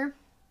inner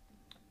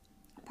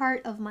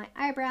part of my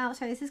eyebrow.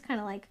 Sorry, this is kind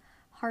of like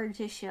hard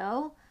to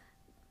show,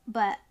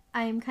 but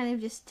I'm kind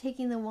of just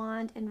taking the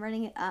wand and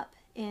running it up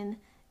in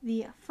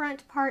the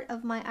front part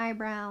of my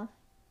eyebrow,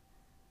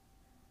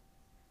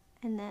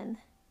 and then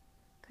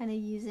kind of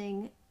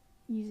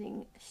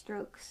using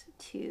strokes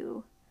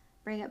to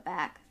bring it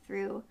back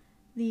through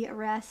the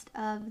rest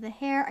of the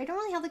hair. I don't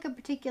really have like a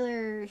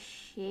particular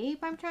shape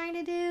I'm trying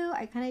to do.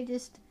 I kind of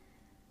just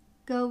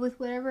go with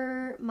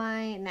whatever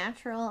my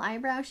natural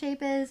eyebrow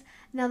shape is.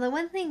 Now the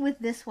one thing with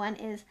this one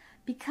is,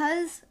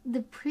 because the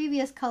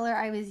previous color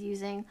I was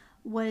using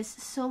was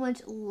so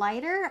much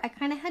lighter, I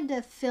kind of had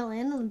to fill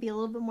in and be a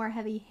little bit more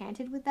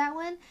heavy-handed with that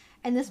one.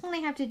 and this one I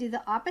have to do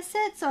the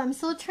opposite, so I'm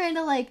still trying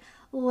to like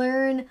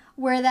learn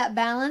where that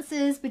balance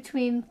is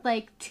between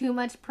like too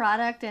much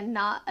product and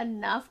not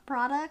enough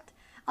product.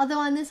 Although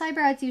on this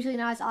eyebrow it's usually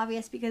not as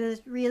obvious because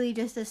it's really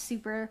just a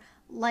super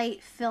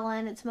light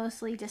fill-in. It's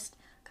mostly just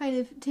kind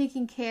of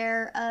taking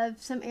care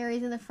of some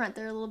areas in the front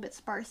that are a little bit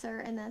sparser,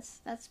 and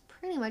that's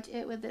pretty much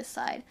it with this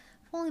side.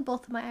 If only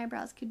both of my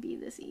eyebrows could be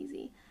this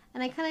easy.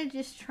 And I kind of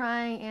just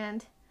try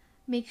and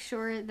make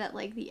sure that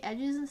like the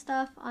edges and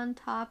stuff on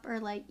top are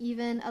like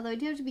even, although I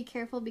do have to be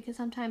careful because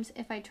sometimes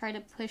if I try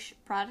to push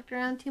product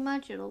around too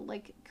much, it'll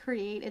like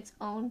create its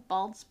own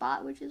bald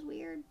spot, which is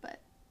weird, but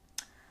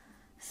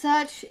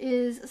such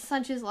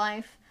is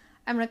life.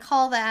 I'm gonna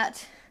call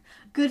that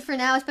good for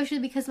now, especially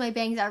because my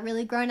bangs are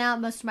really grown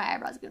out. Most of my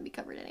eyebrows are gonna be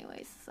covered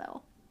anyways,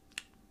 so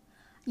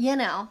you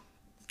know,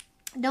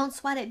 don't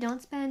sweat it.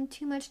 Don't spend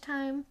too much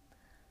time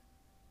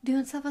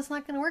doing stuff that's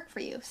not gonna work for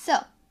you.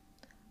 So,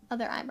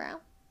 other eyebrow.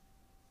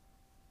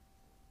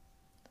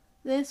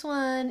 This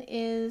one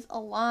is a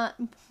lot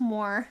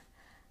more,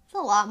 it's a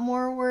lot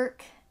more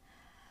work.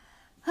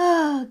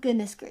 Oh,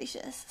 goodness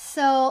gracious.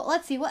 So,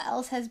 let's see what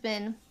else has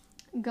been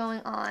going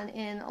on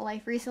in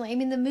life recently. I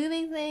mean, the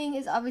moving thing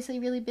is obviously a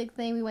really big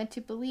thing. We went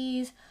to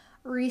Belize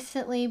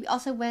recently. We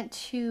also went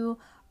to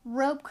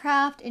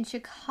Ropecraft in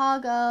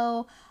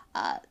Chicago,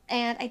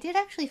 and I did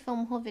actually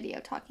film a whole video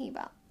talking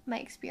about my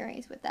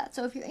experience with that.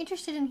 So if you're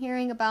interested in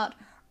hearing about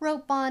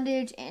rope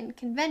bondage and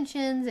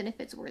conventions and if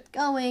it's worth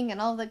going and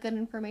all the good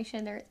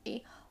information, there's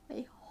a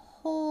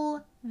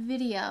whole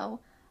video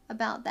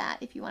about that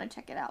if you want to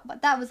check it out.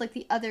 But that was like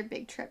the other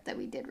big trip that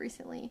we did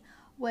recently,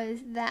 was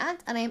that,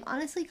 and I'm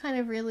honestly kind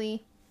of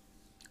really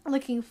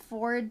looking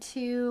forward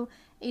to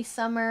a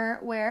summer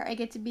where I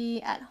get to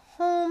be at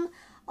home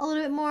a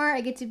little bit more.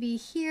 I get to be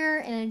here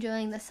and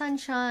enjoying the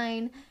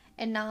sunshine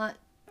and not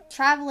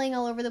traveling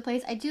all over the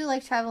place. I do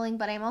like traveling,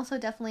 but I'm also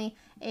definitely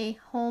a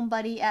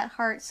homebody at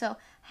heart, so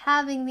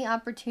having the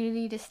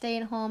opportunity to stay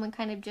at home and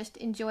kind of just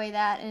enjoy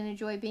that and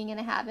enjoy being in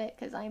a habit,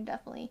 because I'm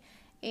definitely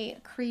a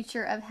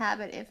creature of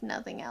habit if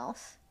nothing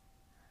else.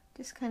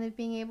 Just kind of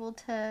being able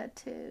to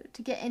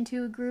get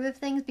into a groove of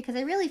things, because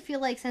I really feel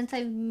like since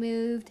I've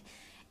moved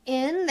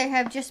in, there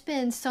have just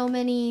been so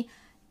many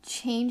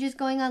changes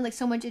going on, like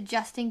so much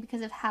adjusting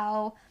because of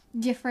how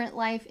different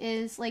life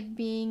is, like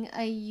being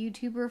a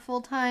YouTuber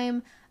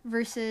full-time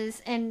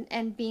versus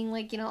and being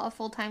like, you know, a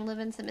full-time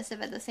live-in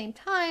submissive at the same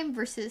time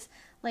versus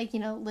like, you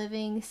know,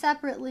 living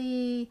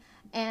separately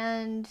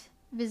and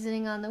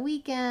visiting on the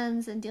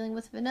weekends and dealing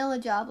with a vanilla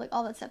job. Like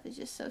all that stuff is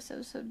just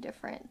so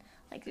different.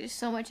 Like there's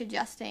so much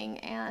adjusting,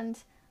 and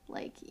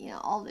like, you know,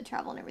 all the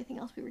travel and everything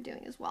else we were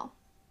doing as well.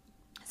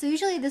 So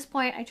usually at this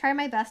point I try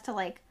my best to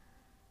like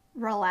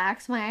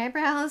relax my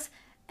eyebrows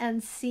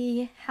and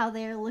see how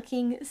they're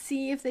looking,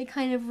 see if they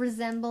kind of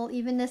resemble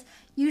evenness.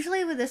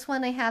 Usually with this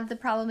one I have the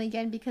problem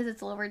again because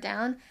it's lower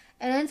down.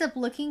 It ends up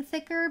looking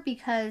thicker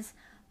because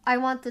I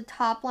want the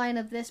top line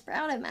of this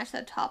brow to match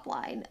the top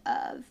line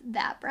of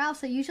that brow.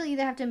 So usually you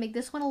either have to make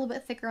this one a little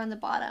bit thicker on the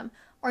bottom,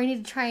 or you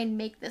need to try and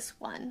make this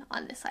one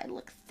on this side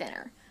look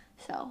thinner.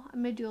 So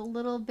I'm going to do a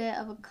little bit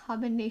of a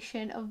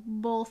combination of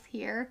both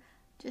here,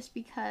 just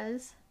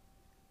because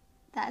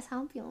that's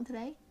how I'm feeling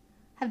today.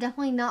 I've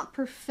definitely not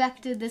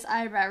perfected this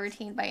eyebrow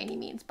routine by any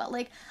means, but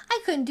like I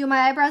couldn't do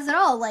my eyebrows at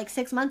all like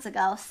 6 months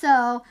ago,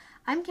 so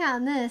I'm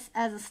counting this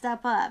as a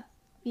step up.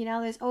 You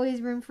know, there's always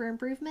room for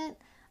improvement,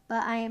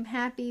 but I am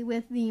happy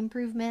with the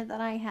improvement that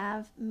I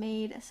have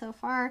made so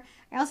far.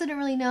 I also don't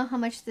really know how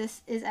much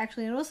this is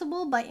actually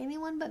noticeable by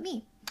anyone but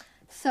me,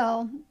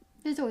 so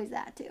there's always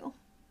that too.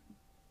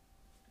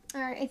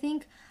 Alright, I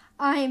think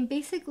I'm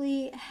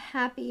basically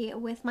happy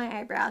with my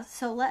eyebrows,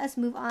 so let us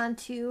move on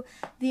to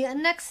the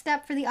next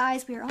step for the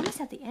eyes. We are almost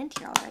at the end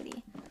here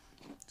already.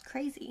 It's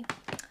crazy.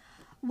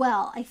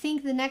 Well, I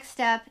think the next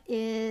step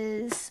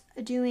is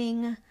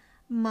doing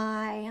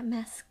my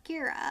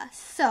mascara.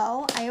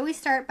 So I always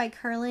start by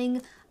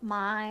curling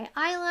my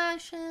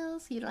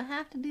eyelashes. You don't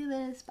have to do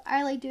this, but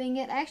I like doing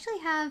it. I actually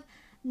have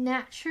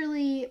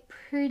naturally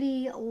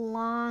pretty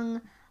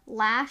long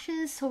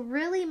lashes, so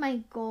really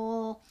my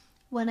goal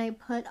when I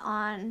put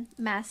on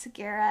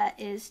mascara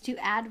is to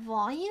add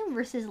volume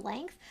versus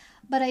length,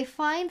 but I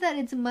find that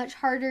it's much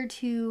harder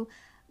to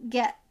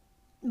get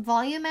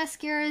volume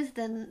mascaras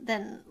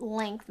than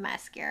length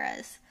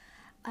mascaras.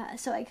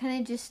 So I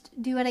kind of just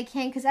do what I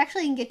can, because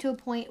actually I can get to a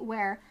point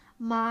where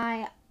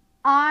my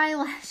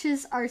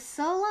eyelashes are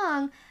so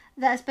long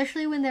that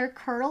especially when they're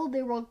curled,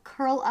 they will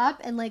curl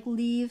up and like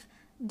leave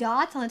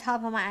dots on the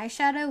top of my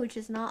eyeshadow, which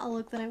is not a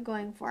look that I'm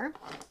going for.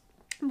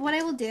 What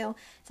I will do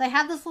is I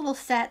have this little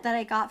set that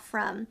I got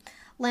from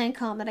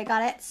Lacome that I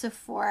got at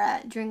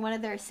Sephora during one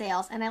of their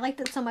sales, and I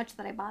liked it so much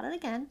that I bought it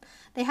again.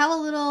 They have a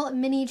little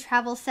mini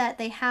travel set.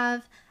 They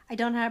have, I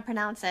don't know how to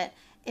pronounce it.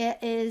 It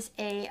is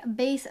a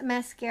base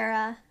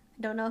mascara.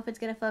 I don't know if it's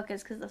going to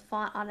focus because the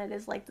font on it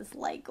is like this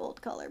light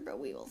gold color, but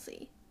we will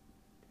see.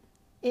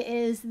 It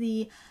is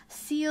the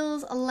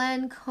Cils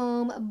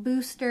Lacome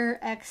Booster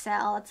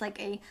XL. It's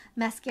like a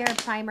mascara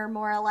primer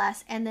more or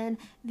less. And then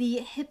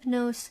the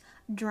Hypnose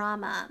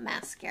Drama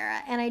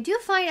Mascara. And I do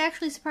find,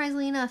 actually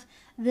surprisingly enough,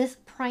 this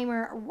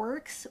primer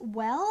works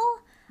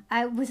well.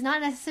 I was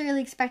not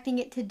necessarily expecting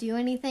it to do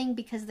anything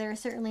because there are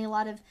certainly a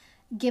lot of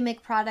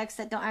gimmick products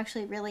that don't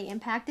actually really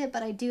impact it.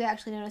 But I do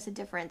actually notice a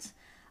difference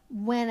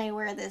when I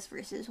wear this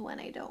versus when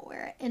I don't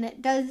wear it. And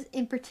it does,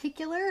 in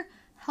particular,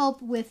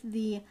 help with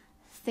the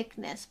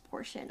thickness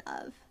portion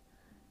of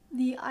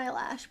the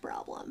eyelash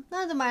problem.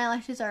 Not that my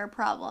eyelashes are a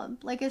problem.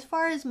 Like, as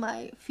far as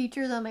my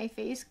features on my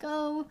face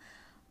go,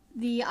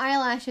 the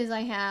eyelashes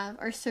I have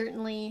are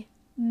certainly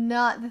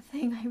not the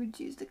thing I would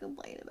choose to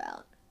complain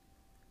about.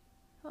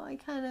 So I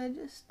kind of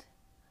just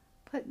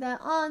put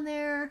that on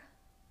there.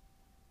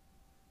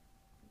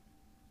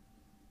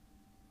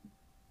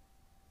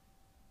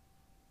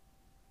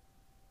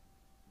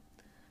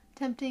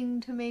 Tempting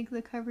to make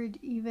the coverage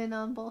even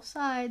on both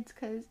sides,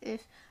 because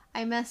if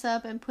I mess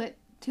up and put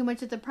too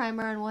much of the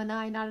primer on one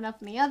eye, not enough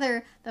on the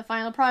other, the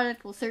final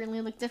product will certainly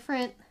look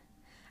different.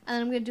 And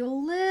then I'm going to do a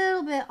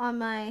little bit on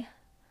my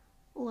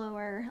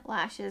lower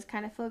lashes,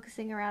 kind of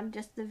focusing around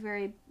just the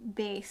very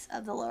base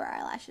of the lower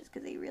eyelashes,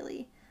 because I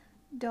really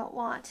don't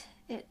want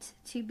it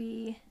to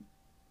be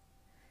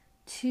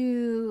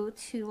too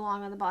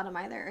long on the bottom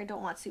either. I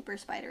don't want super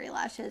spidery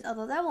lashes,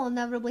 although that will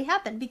inevitably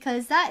happen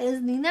because that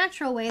is the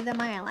natural way that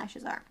my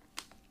eyelashes are.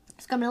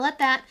 So I'm going to let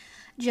that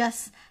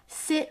just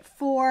sit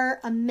for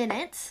a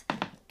minute,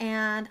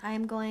 and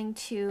I'm going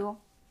to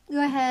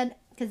go ahead,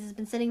 because it's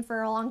been sitting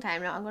for a long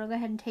time now, I'm going to go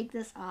ahead and take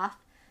this off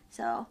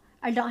so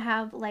I don't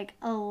have like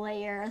a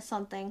layer or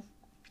something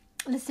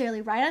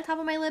necessarily right on top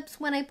of my lips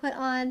when I put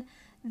on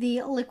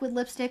the liquid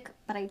lipstick,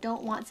 but I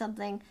don't want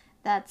something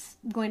that's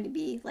going to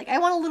be, like, I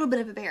want a little bit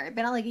of a barrier,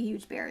 but not like a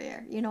huge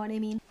barrier, you know what I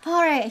mean?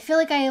 Alright, I feel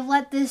like I have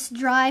let this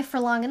dry for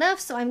long enough,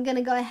 so I'm going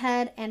to go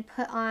ahead and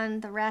put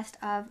on the rest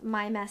of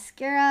my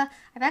mascara.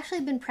 I've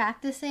actually been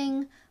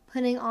practicing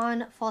putting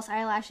on false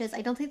eyelashes.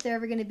 I don't think they're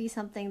ever going to be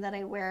something that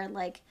I wear,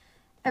 like,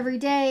 every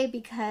day,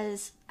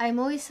 because I'm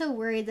always so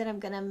worried that I'm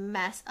going to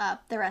mess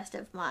up the rest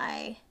of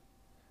my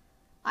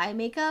eye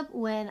makeup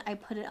when I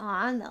put it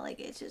on, that like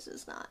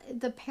it's not,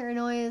 the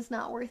paranoia is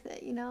not worth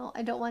it, you know?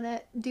 I don't want to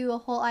do a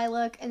whole eye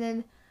look and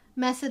then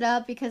mess it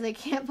up because I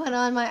can't put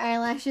on my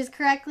eyelashes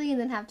correctly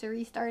and then have to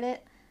restart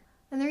it.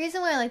 And the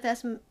reason why I like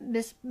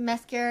this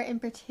mascara in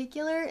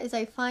particular is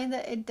I find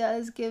that it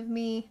does give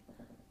me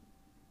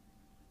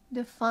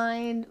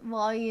defined,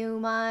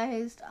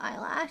 volumized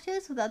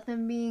eyelashes without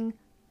them being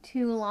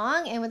too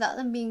long and without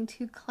them being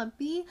too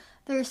clumpy.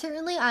 There are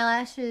certainly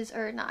eyelashes,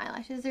 or not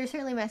eyelashes, there are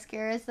certainly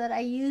mascaras that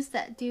I use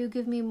that do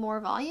give me more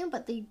volume,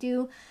 but they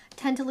do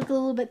tend to look a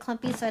little bit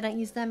clumpy, so I don't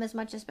use them as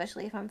much,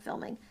 especially if I'm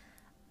filming.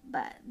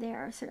 But there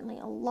are certainly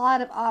a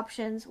lot of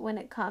options when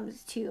it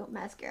comes to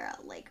mascara,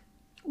 like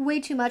way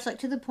too much, like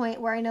to the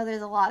point where I know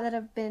there's a lot that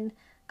have been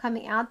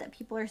coming out that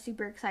people are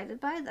super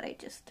excited by that I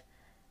just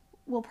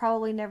will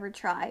probably never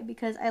try,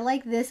 because I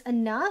like this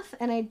enough,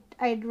 and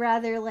I'd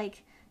rather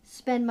like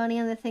spend money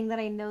on the thing that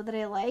I know that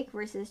I like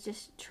versus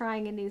just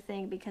trying a new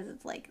thing because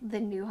it's like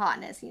the new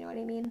hotness, you know what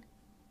I mean?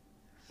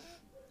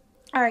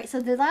 Alright, so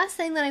the last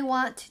thing that I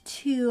want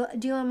to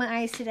do on my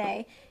eyes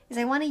today is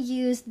I want to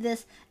use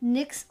this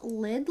NYX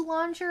Lid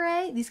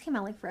Lingerie. These came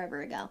out like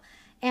forever ago.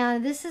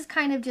 And this is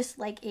kind of just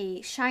like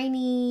a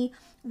shiny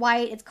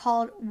white. It's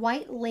called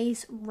White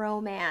Lace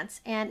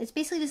Romance. And it's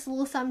basically just a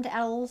little something to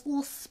add a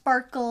little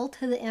sparkle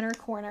to the inner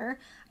corner.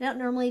 I don't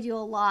normally do a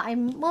lot. I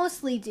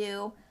mostly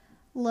do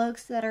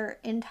looks that are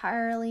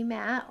entirely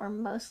matte or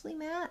mostly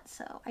matte,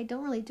 so I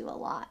don't really do a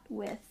lot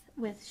with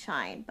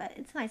shine, but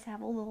it's nice to have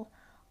a little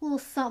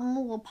something,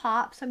 a little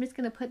pop. So I'm just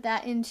gonna put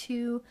that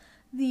into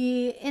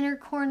the inner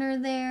corner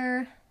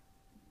there,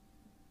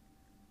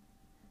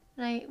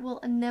 and I will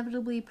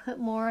inevitably put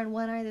more on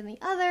one eye than the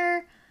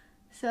other,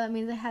 so that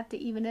means I have to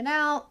even it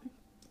out.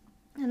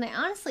 And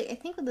I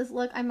think with this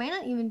look I might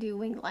not even do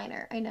wing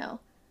liner. I know,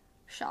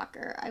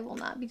 shocker, I will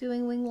not be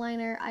doing wing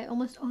liner. I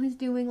almost always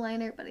do wing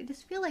liner, but I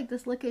just feel like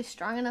this look is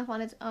strong enough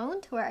on its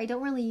own to where I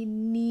don't really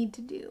need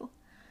to do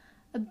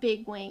a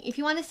big wing. If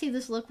you want to see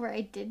this look where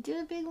I did do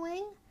a big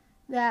wing,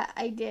 that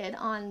I did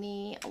on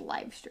the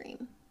live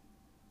stream.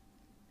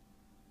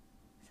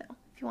 So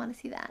if you want to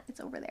see that,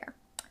 it's over there.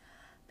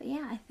 But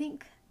yeah, I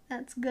think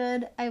that's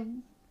good.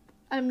 I'm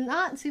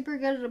not super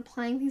good at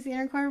applying things in the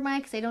inner corner of my eye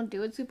because I don't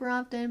do it super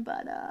often,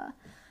 but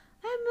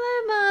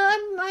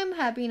I'm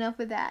happy enough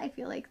with that. I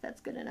feel like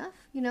that's good enough,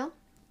 you know?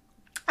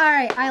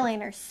 Alright,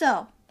 eyeliner.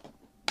 So,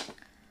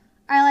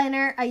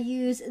 eyeliner, I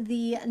use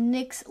the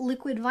NYX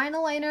Liquid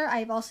Vinyl Liner.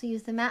 I've also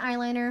used the matte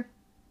eyeliner.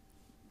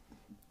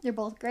 They're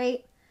both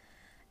great.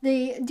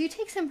 They do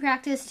take some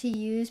practice to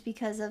use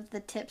because of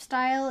the tip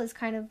style is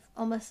kind of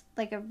almost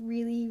like a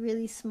really,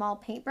 really small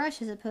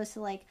paintbrush as opposed to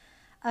like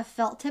a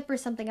felt tip or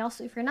something else.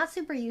 So if you're not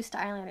super used to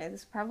eyeliner,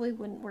 this probably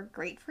wouldn't work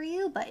great for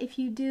you. But if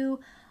you do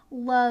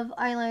love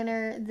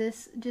eyeliner,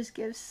 this just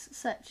gives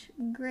such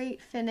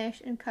great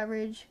finish and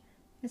coverage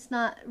It's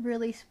not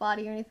really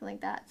spotty or anything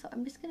like that. So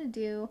I'm just gonna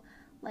do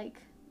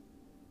like,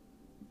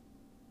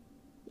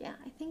 yeah,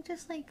 I think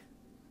just like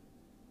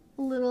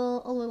a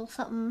little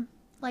something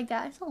like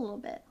that. Just a little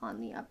bit on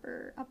the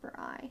upper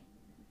eye.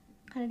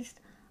 Kind of just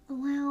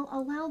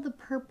allow the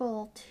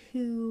purple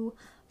to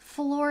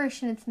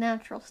flourish in its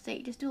natural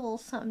state. Just do a little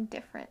something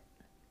different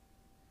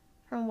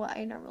from what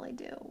I normally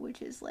do,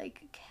 which is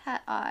like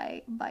cat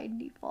eye by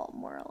default,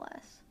 more or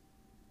less.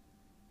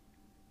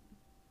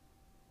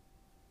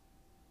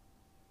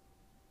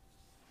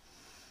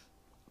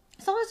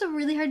 It's always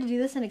really hard to do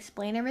this and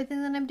explain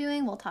everything that I'm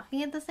doing while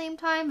talking at the same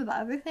time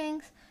about other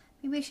things.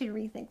 Maybe I should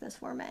rethink this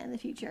format in the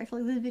future. I feel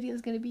like this video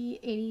is going to be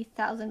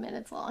 80,000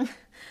 minutes long.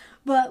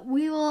 But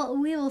we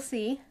will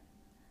see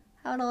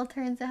how it all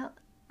turns out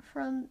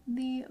from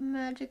the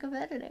magic of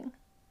editing.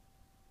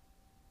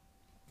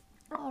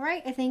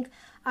 Alright, I think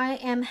I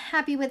am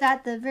happy with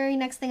that. The very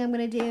next thing I'm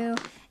going to do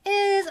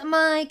is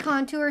my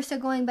contour. So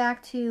going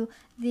back to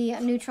the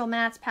Neutral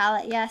Mattes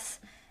palette, yes,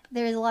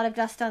 there's a lot of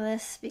dust on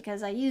this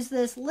because I use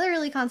this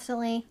literally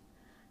constantly.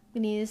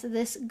 I'm going to use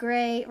this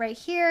gray right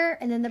here,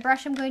 and then the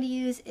brush I'm going to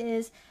use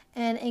is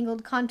an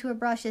angled contour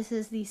brush. This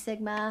is the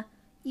Sigma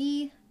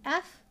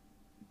EF.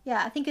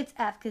 Yeah, I think it's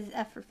F because it's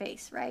F for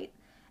face, right?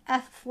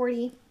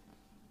 F40.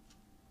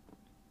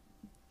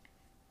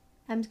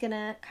 I'm just going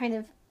to kind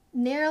of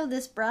narrow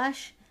this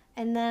brush,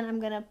 and then I'm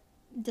going to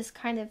just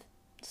kind of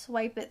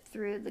swipe it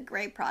through the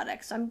gray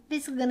product. So I'm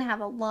basically going to have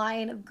a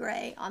line of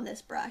gray on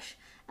this brush.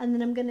 And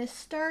then I'm going to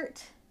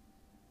start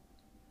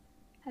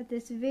at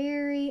this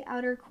very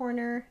outer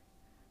corner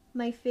of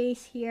my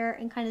face here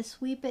and kind of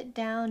sweep it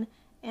down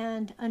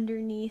and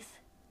underneath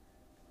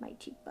my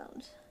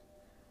cheekbones.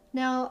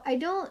 Now,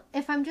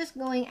 if I'm just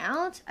going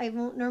out, I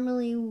won't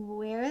normally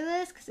wear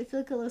this because I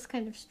feel like it looks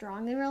kind of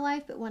strong in real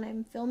life, but when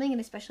I'm filming,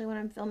 and especially when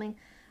I'm filming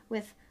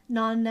with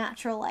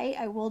non-natural light,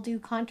 I will do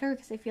contour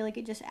because I feel like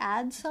it just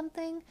adds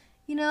something,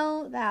 you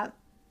know, that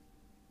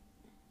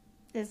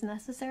is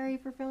necessary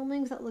for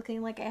filming, without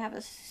looking like I have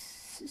a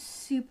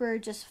super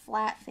just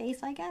flat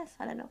face, I guess.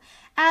 I don't know.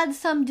 Add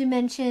some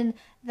dimension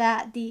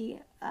that the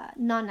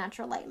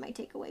non-natural light might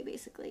take away,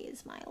 basically,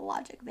 is my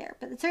logic there.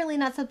 But it's certainly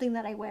not something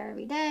that I wear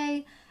every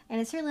day, and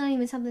it's certainly not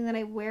even something that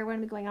I wear when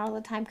I'm going out all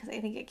the time because I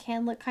think it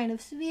can look kind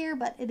of severe,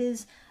 but it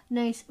is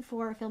nice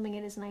for filming.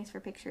 It is nice for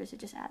pictures. It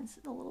just adds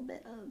a little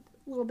bit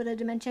of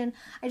dimension.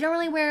 I don't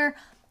really wear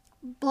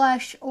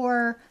blush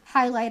or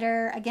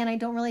highlighter. Again, I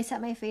don't really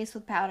set my face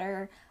with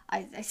powder.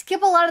 I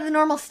skip a lot of the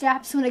normal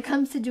steps when it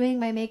comes to doing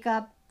my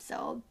makeup,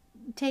 so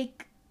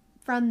take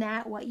from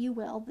that what you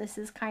will. This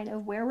is kind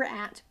of where we're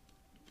at.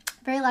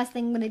 Very last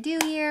thing I'm going to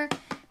do here,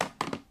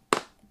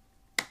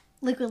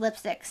 liquid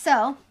lipstick.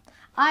 So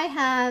I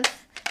have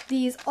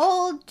these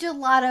old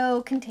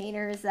gelato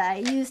containers that I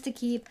use to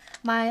keep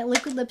my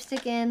liquid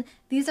lipstick in.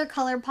 These are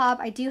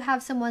Colourpop. I do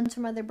have some ones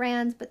from other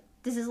brands, but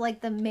this is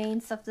like the main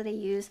stuff that I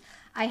use.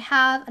 I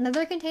have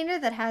another container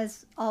that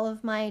has all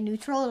of my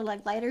neutral or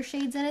like lighter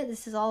shades in it.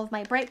 This is all of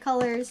my bright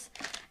colors.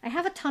 I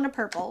have a ton of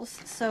purples,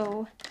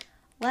 so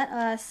let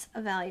us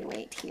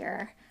evaluate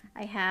here.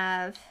 I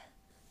have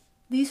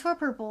these 4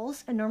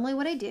 purples, and normally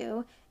what I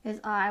do is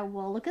I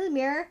will look in the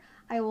mirror,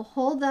 I will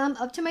hold them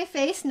up to my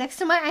face next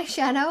to my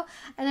eyeshadow,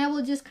 and I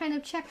will just kind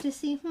of check to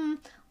see,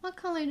 what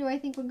color do I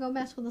think would go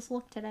best with this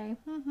look today?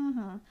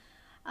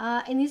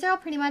 And these are all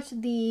pretty much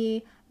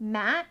the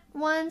matte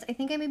ones. I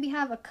think I maybe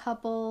have a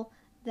couple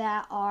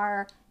that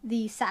are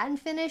the satin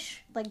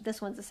finish, like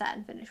this one's a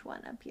satin finish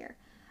one up here.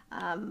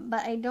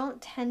 But I don't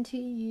tend to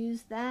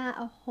use that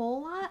a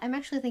whole lot. I'm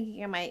actually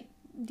thinking I might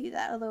do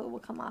that, although it will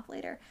come off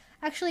later.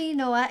 Actually, you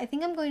know what? I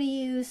think I'm going to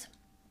use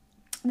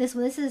this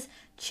one. This is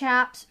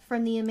Chaps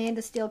from the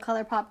Amanda Steele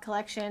Colourpop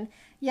collection.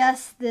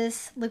 Yes,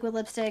 this liquid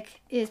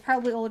lipstick is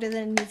probably older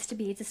than it needs to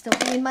be to still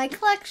be in my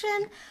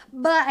collection,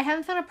 but I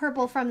haven't found a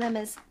purple from them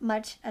as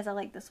much as I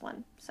like this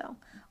one. So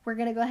we're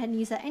going to go ahead and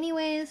use that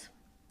anyways.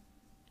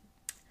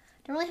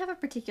 Don't really have a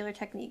particular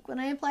technique when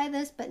I apply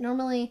this, but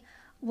normally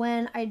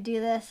when I do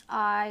this,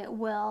 I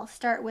will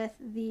start with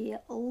the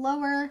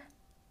lower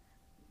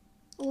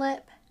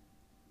lip.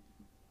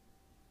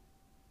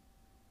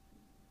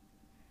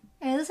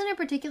 And this one in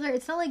particular,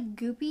 it's not like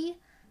goopy.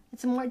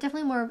 It's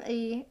definitely more of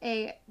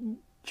a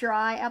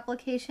dry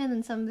application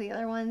than some of the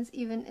other ones,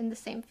 even in the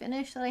same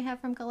finish that I have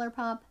from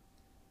Colourpop.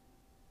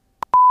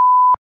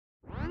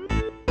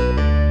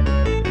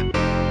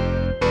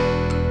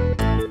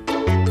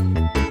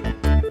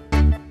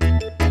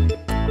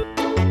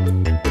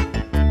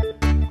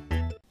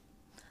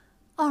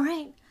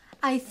 Alright,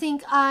 I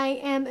think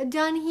I am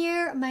done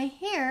here. My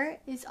hair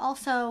is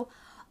also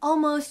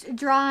almost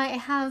dry. I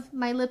have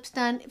my lips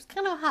done. It was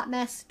kind of a hot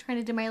mess trying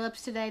to do my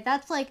lips today.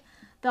 That's like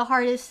the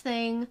hardest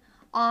thing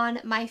on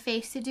my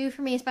face to do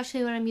for me,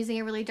 especially when I'm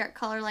using a really dark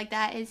color like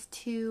that, is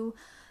to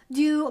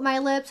do my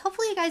lips.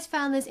 Hopefully you guys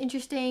found this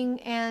interesting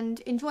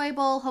and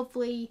enjoyable.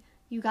 Hopefully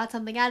you got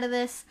something out of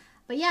this.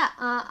 But yeah,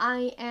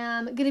 I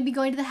am going to be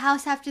going to the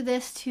house after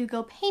this to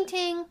go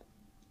painting.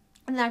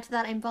 And then after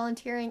that, I'm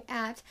volunteering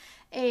at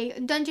a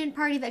dungeon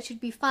party that should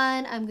be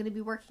fun. I'm going to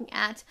be working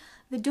at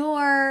the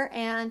door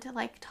and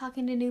like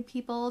talking to new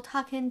people,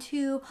 talking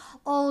to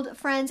old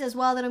friends as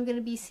well that I'm going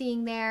to be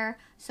seeing there.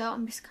 So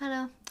I'm just kind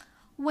of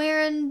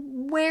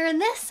wearing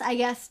this, I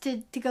guess,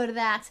 to go to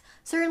that.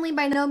 Certainly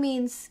by no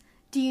means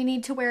do you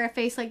need to wear a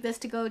face like this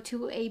to go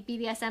to a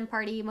BDSM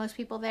party. Most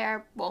people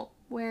there won't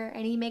wear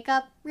any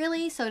makeup,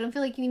 really, so I don't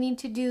feel like you need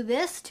to do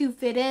this to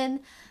fit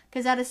in,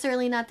 because that is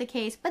certainly not the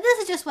case. But this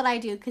is just what I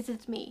do, because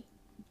it's me.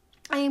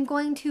 I am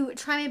going to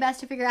try my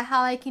best to figure out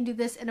how I can do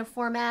this in a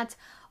format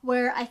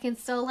where I can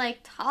still like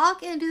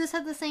talk and do this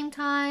at the same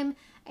time,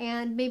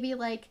 and maybe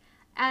like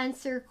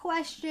answer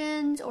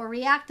questions or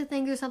react to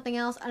things or something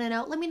else. I don't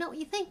know. Let me know what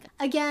you think.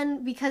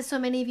 Again, because so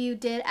many of you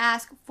did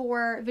ask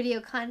for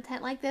video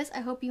content like this, I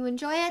hope you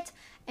enjoy it.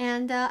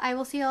 And I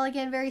will see you all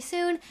again very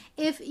soon.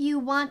 If you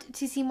want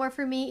to see more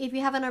from me, if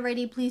you haven't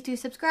already, please do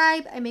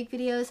subscribe. I make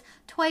videos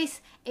twice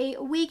a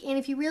week. And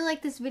if you really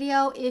like this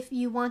video, if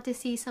you want to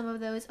see some of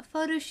those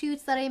photo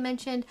shoots that I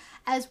mentioned,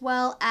 as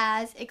well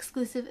as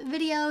exclusive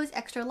videos,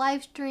 extra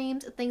live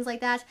streams, things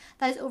like that,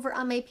 that is over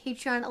on my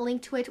Patreon. A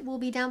link to it will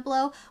be down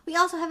below. We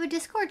also have a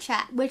Discord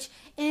chat, which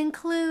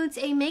includes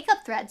a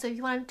makeup thread. So if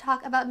you want to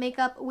talk about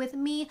makeup with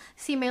me,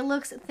 see my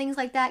looks, things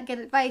like that, get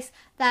advice,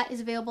 that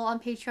is available on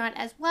Patreon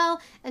as well.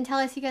 Until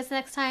I see you guys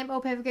next time, I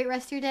hope you have a great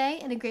rest of your day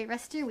and a great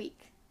rest of your week.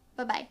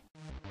 Bye-bye.